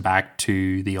listen back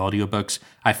to the audiobooks,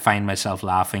 I find myself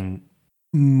laughing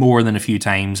more than a few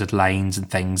times at lines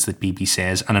and things that BB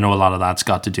says. And I know a lot of that's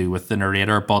got to do with the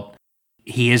narrator, but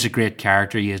he is a great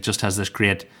character. He just has this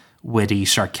great, witty,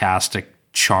 sarcastic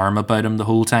charm about him the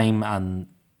whole time, and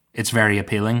it's very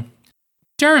appealing.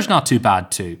 Dare's not too bad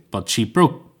too, but she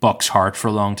broke Buck's heart for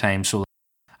a long time, so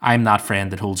I'm that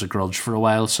friend that holds a grudge for a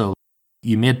while, so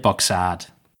you made Buck sad.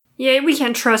 Yeah, we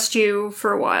can't trust you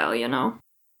for a while, you know.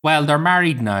 Well, they're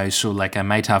married now, so like I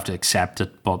might have to accept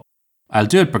it, but I'll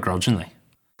do it begrudgingly.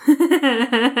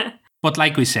 But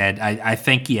like we said, I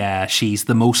think, yeah, she's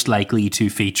the most likely to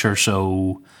feature,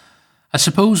 so I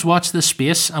suppose watch this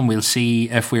space and we'll see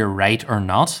if we're right or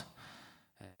not.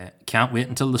 Can't wait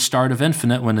until the start of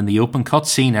Infinite, when in the open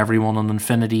cutscene everyone on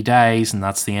Infinity dies and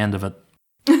that's the end of it.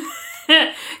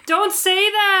 Don't say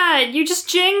that! You just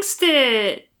jinxed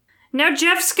it! Now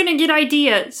Jeff's gonna get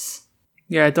ideas.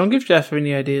 Yeah, don't give Jeff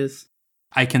any ideas.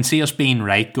 I can see us being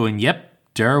right, going, yep,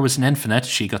 Dur was an infinite.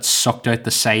 She got sucked out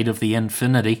the side of the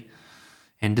infinity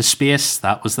into space.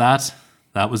 That was that.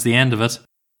 That was the end of it.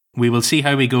 We will see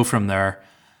how we go from there.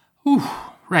 Whew,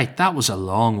 right, that was a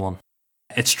long one.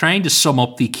 It's trying to sum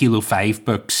up the Kilo 5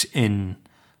 books in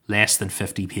less than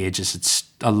 50 pages. It's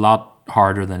a lot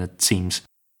harder than it seems.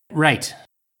 Right,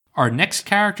 our next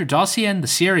character dossier in the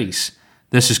series.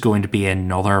 This is going to be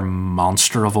another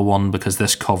monster of a one because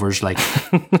this covers like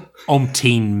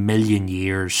umpteen million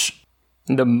years.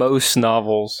 The most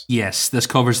novels. Yes, this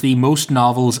covers the most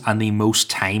novels and the most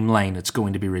timeline. It's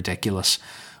going to be ridiculous.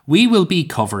 We will be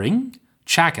covering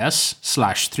Chakas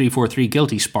 /343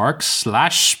 Guilty Spark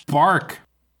 /Spark.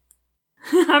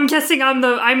 I'm guessing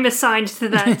I'm assigned to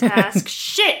that task.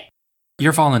 Shit!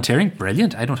 You're volunteering?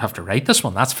 Brilliant. I don't have to write this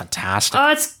one. That's fantastic.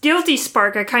 It's Guilty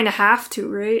Spark. I kind of have to,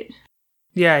 right?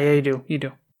 Yeah, you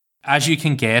do. As you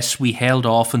can guess, we held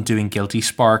off on doing Guilty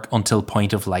Spark until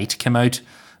Point of Light came out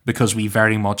because we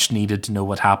very much needed to know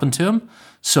what happened to him.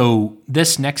 So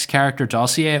this next character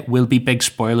dossier will be big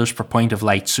spoilers for Point of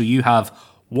Light. So you have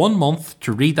 1 month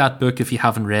to read that book if you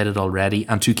haven't read it already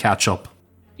and to catch up.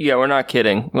 Yeah, we're not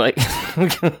kidding. Like, we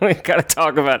gotta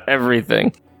talk about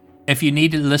everything. If you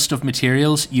need a list of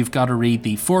materials, you've got to read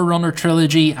the Forerunner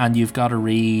trilogy and you've got to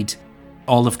read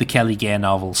all of the Kelly Gay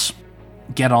novels.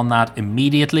 Get on that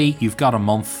immediately. You've got a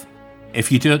month.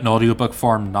 If you do it in audiobook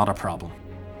form, not a problem.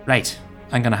 Right,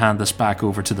 I'm going to hand this back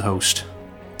over to the host.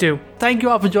 Thank you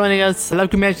all for joining us.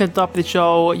 Like we mentioned at the top of the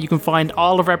show, you can find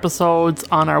all of our episodes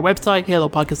on our website,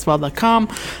 halopodcastworld.com.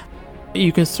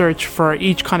 You can search for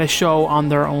each kind of show on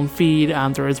their own feed,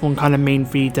 and there is one kind of main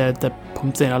feed that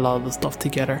pumps in a lot of the stuff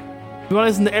together. If you want to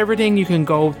listen to everything, you can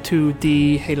go to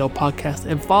the Halo Podcast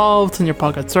Evolved on your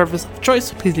podcast service of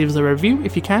choice. Please leave us a review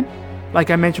if you can. Like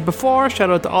I mentioned before, shout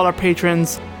out to all our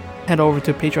patrons. Head over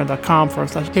to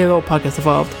patreon.com/Halo Podcast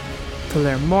Evolved to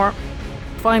learn more.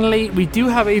 Finally, we do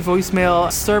have a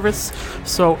voicemail service,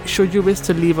 so should you wish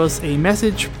to leave us a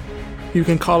message, you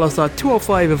can call us at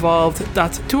 205-EVOLVED.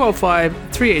 That's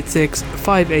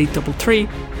 205-386-5833.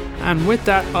 And with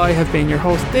that, I have been your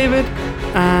host, David.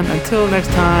 And until next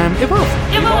time, evolve!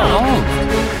 Evolve!